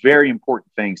all these very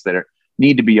important things that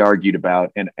need to be argued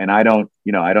about. And I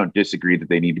don't disagree that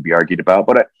they need to be argued about,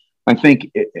 but I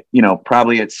think,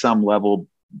 probably at some level,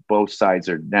 both sides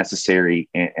are necessary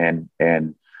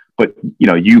but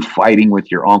you fighting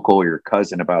with your uncle or your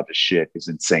cousin about the shit is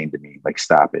insane to me. Like,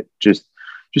 stop it. Just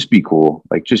be cool.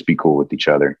 Like, just be cool with each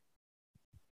other.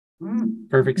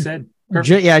 Perfect said.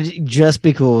 Just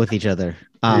be cool with each other.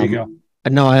 There you go.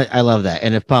 No, I love that.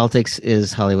 And if politics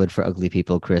is Hollywood for ugly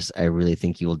people, Chris, I really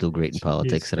think you will do great in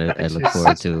politics, and I look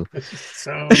forward to.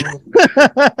 So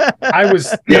I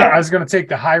was going to take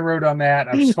the high road on that.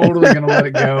 I was totally going to let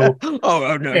it go.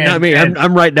 Oh no, not me.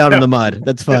 I'm right down in the mud.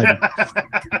 That's fine.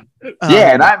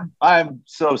 And I'm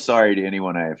so sorry to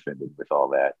anyone I offended with all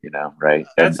that. Right?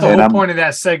 That's the whole point of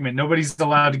that segment. Nobody's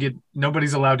allowed to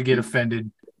get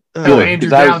offended. Andrew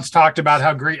Downs talked about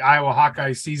how great Iowa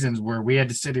Hawkeye seasons were. We had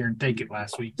to sit here and take it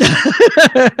last week. There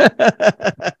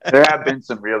have been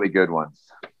some really good ones.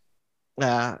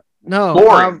 No,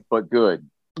 boring but good.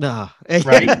 No,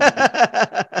 right.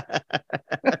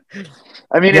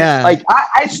 I mean, it's like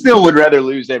I still would rather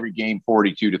lose every game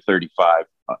 42-35.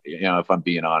 If I'm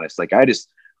being honest, like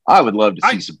I would love to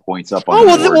see some points up on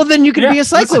the board. Well, then you could be a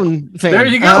Cyclone fan. There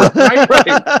you go.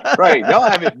 Right. Y'all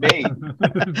have it made.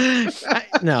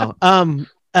 No.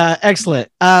 Excellent.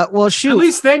 Well, shoot. At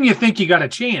least then you think you got a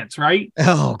chance, right?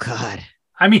 Oh God.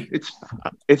 I mean,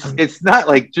 it's not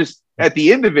like just at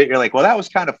the end of it, you're like, well, that was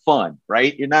kind of fun,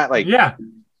 right? You're not like,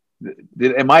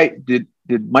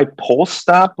 did my pulse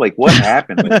stop? Like, what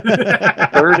happened? Like,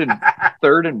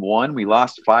 third and 1, we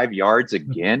lost 5 yards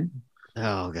again.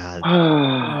 Oh God.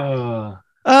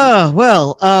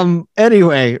 Well.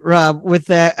 Anyway, Rob, with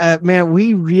that, man,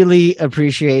 we really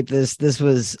appreciate this. This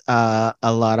was a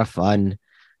lot of fun.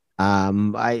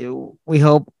 We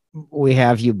hope we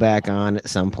have you back on at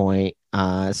some point.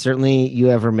 Certainly, you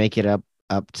ever make it up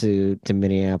to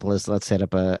Minneapolis, let's set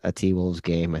up a T-Wolves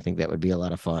game. I think that would be a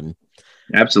lot of fun.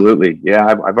 Absolutely. Yeah,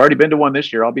 I've already been to one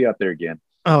this year. I'll be out there again.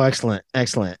 Oh, excellent.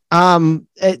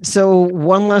 So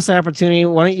one last opportunity.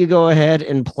 Why don't you go ahead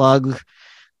and plug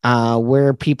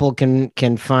where people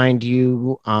can find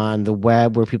you on the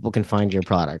web, where people can find your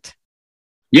product?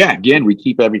 Yeah, again, we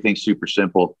keep everything super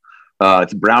simple.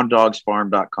 It's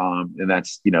browndogsfarm.com, and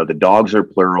that's, the dogs are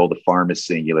plural, the farm is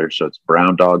singular. So it's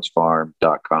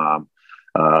browndogsfarm.com,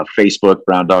 Facebook,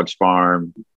 Brown Dogs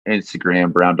Farm,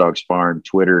 Instagram, Brown Dogs Farm,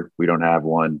 Twitter. We don't have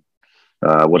one,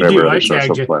 whatever other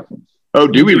social platforms. Oh,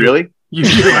 do we really? You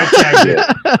do. I tagged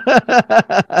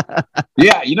it.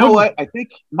 Yeah, you know what? I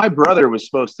think my brother was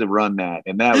supposed to run that,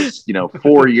 and that was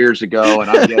 4 years ago.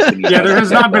 And I'm guessing there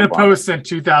has not been a post since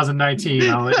 2019.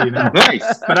 I'll let you know.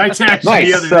 Nice, but I tagged you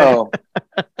the other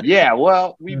day. Yeah,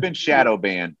 well, we've been shadow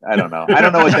banned. I don't know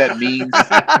what that means,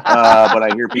 but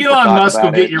I hear people. Elon Musk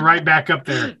will get it. you right back up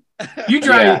there. You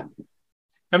drive. Yeah.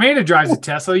 Amanda drives a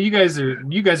Tesla. You guys are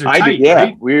tight,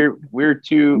 right? We were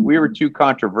too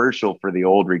controversial for the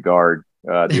old regard,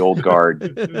 the old guard,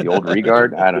 the old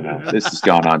regard. I don't know. This has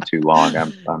gone on too long.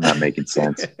 I'm not making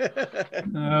sense.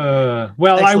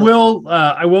 Well,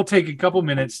 I will take a couple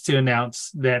minutes to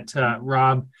announce that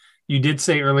Rob, you did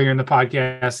say earlier in the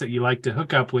podcast that you like to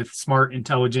hook up with smart,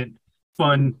 intelligent,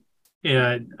 fun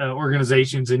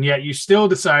organizations, and yet you still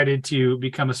decided to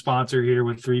become a sponsor here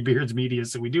with Three Beards Media,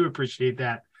 so we do appreciate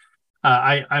that.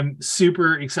 I'm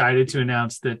super excited to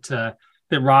announce that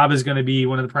Rob is going to be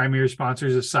one of the primary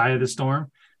sponsors of Side of the Storm,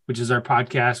 which is our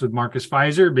podcast with Marcus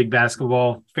Pfizer, big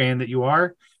basketball fan that you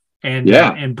are,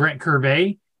 and Brent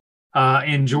Curvey,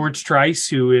 and George Trice,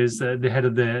 who is the head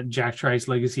of the Jack Trice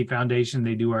Legacy Foundation.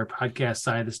 They do our podcast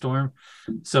Side of the Storm.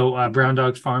 So Brown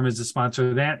Dogs Farm is the sponsor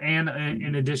of that. And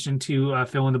in addition to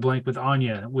Fill in the Blank with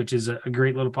Anya, which is a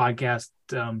great little podcast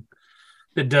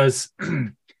that does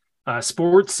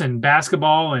sports and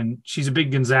basketball. And she's a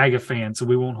big Gonzaga fan, so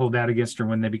we won't hold that against her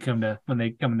when they come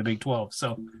in the Big 12.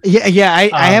 So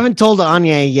I haven't told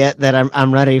Anya yet that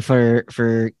I'm ready for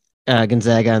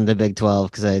Gonzaga in the Big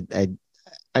 12, because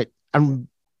I'm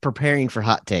preparing for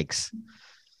hot takes.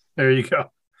 There you go.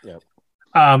 Yep.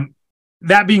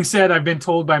 That being said, I've been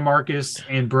told by Marcus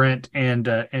and Brent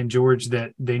and George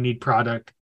that they need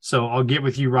product. So I'll get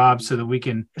with you, Rob, so that we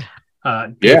can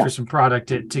pay for some product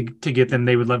to get them.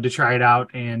 They would love to try it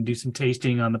out and do some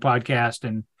tasting on the podcast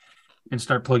and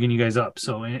start plugging you guys up.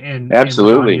 So and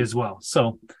absolutely and as well.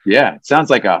 So yeah, it sounds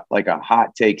like a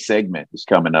hot take segment is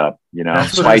coming up.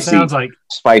 That's spicy. What it sounds like.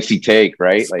 Spicy take,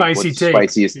 right? Spicy take.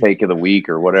 Spiciest take of the week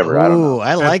or whatever. Ooh, I don't know.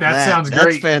 I like that. That sounds That's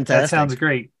great. Fantastic. That sounds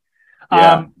great.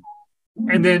 Yeah.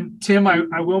 And then Tim,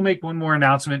 I will make one more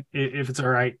announcement if it's all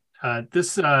right.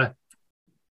 This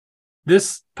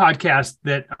podcast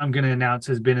that I'm going to announce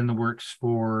has been in the works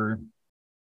for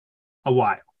a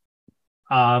while.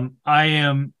 I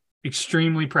am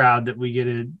extremely proud that we get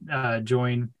to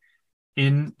join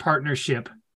in partnership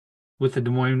with the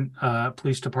Des Moines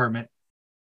Police Department.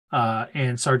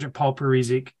 And Sergeant Paul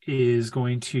Parizic is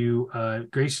going to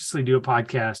graciously do a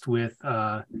podcast with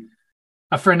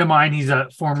a friend of mine. He's a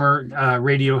former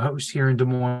radio host here in Des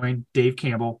Moines, Dave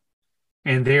Campbell.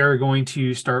 and they are going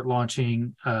to start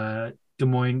launching Des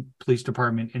Moines Police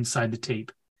Department Inside the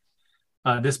Tape.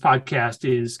 This podcast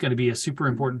is going to be a super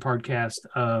important podcast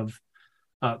of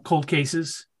cold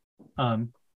cases,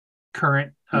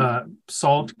 current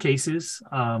solved cases.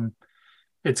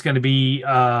 It's going to be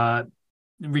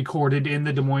recorded in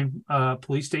the Des Moines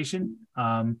police station.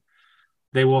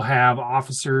 They will have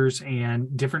officers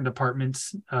and different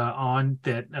departments on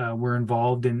that were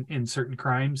involved in certain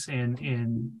crimes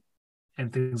and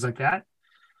things like that.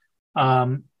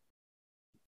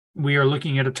 We are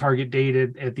looking at a target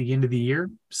date at the end of the year.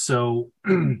 So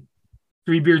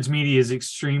Three Beards Media is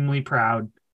extremely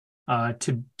proud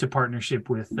to partnership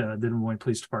with the Des Moines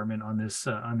Police Department on this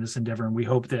endeavor. And we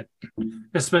hope that,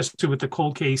 especially with the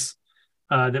cold case,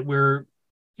 that we're,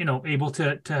 able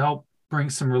to help bring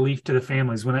some relief to the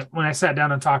families. When I sat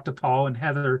down and talked to Paul and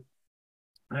Heather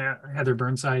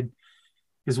Burnside,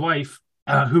 his wife,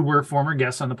 who were former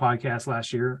guests on the podcast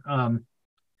last year,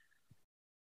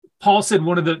 Paul said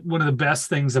one of the best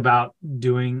things about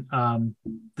doing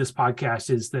this podcast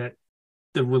is that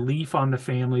the relief on the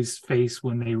family's face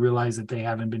when they realize that they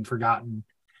haven't been forgotten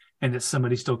and that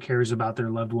somebody still cares about their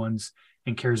loved ones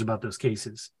and cares about those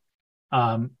cases.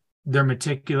 They're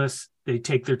meticulous. They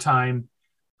take their time.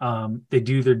 They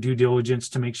do their due diligence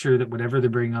to make sure that whatever they're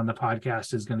bringing on the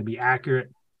podcast is going to be accurate.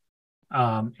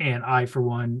 And I, for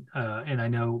one, and I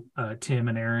know Tim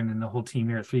and Aaron and the whole team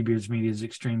here at Three Beards Media is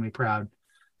extremely proud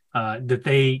that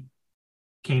they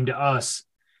came to us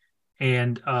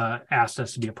and asked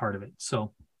us to be a part of it.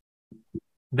 So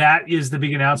that is the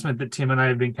big announcement that Tim and I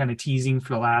have been kind of teasing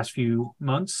for the last few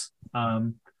months. We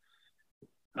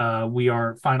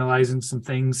are finalizing some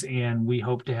things, and we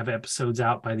hope to have episodes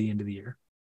out by the end of the year.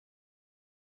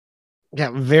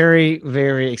 Yeah, very,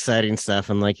 very exciting stuff.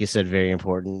 And like you said, very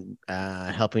important,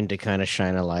 helping to kind of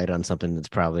shine a light on something that's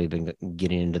probably been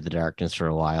getting into the darkness for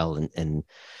a while and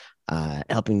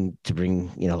helping to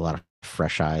bring, a lot of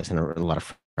fresh eyes and a lot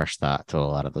of fresh thought to a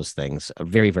lot of those things.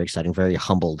 Very, very exciting, very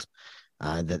humbled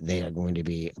that they are going to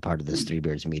be a part of this Three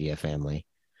Beards Media family.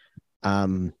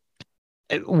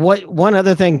 One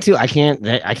other thing too, I can't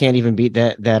even beat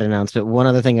that announcement. One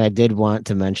other thing I did want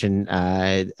to mention,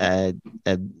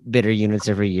 Bitter Units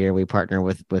every year we partner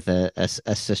with a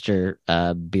sister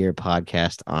beer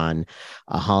podcast on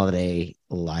a holiday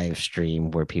live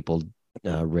stream where people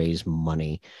raise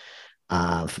money.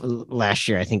 Last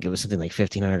year, I think it was something like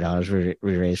 $1,500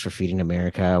 we raised for Feeding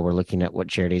America. We're looking at what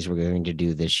charities we're going to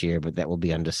do this year, but that will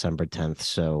be on December 10th.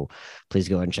 So please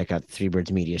go and check out the Three Birds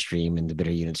Media stream and the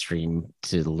Bitter Unit stream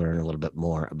to learn a little bit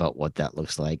more about what that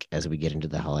looks like as we get into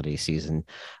the holiday season.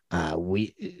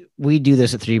 We do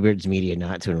this at Three Birds Media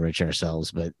not to enrich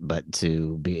ourselves, but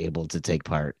to be able to take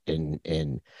part in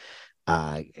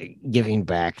giving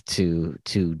back to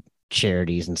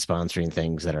charities and sponsoring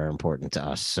things that are important to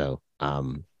us. So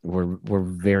we're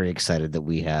very excited that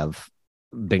we have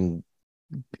been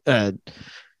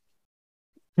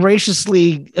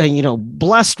graciously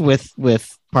blessed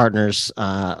with partners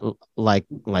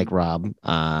like Robb,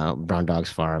 Brown Dogs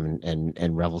Farm and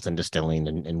Revelton Distilling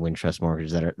and Wintrust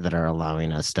Mortgage that are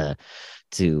allowing us to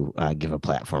give a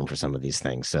platform for some of these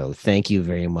things. So thank you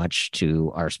very much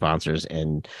to our sponsors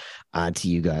and to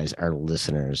you guys, our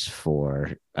listeners,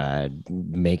 for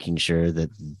making sure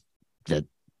that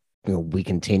we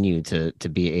continue to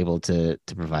be able to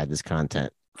provide this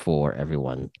content for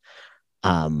everyone.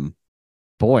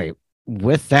 Boy,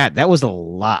 with that was a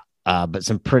lot, but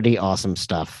some pretty awesome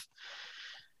stuff.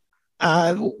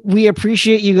 We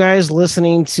appreciate you guys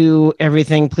listening to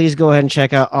everything. Please go ahead and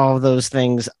check out all of those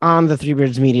things on the Three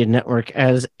Beards Media Network.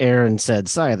 As Aaron said,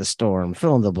 Sigh of the Storm,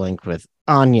 Fill in the Blank with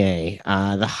Anya,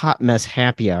 the Hot Mess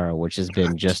Happy Hour, which has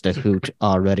been just a hoot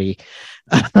already,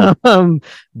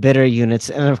 Bitter Units,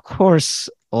 and of course,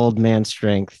 Old Man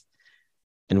Strength.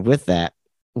 And with that,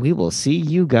 we will see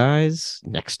you guys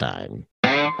next time.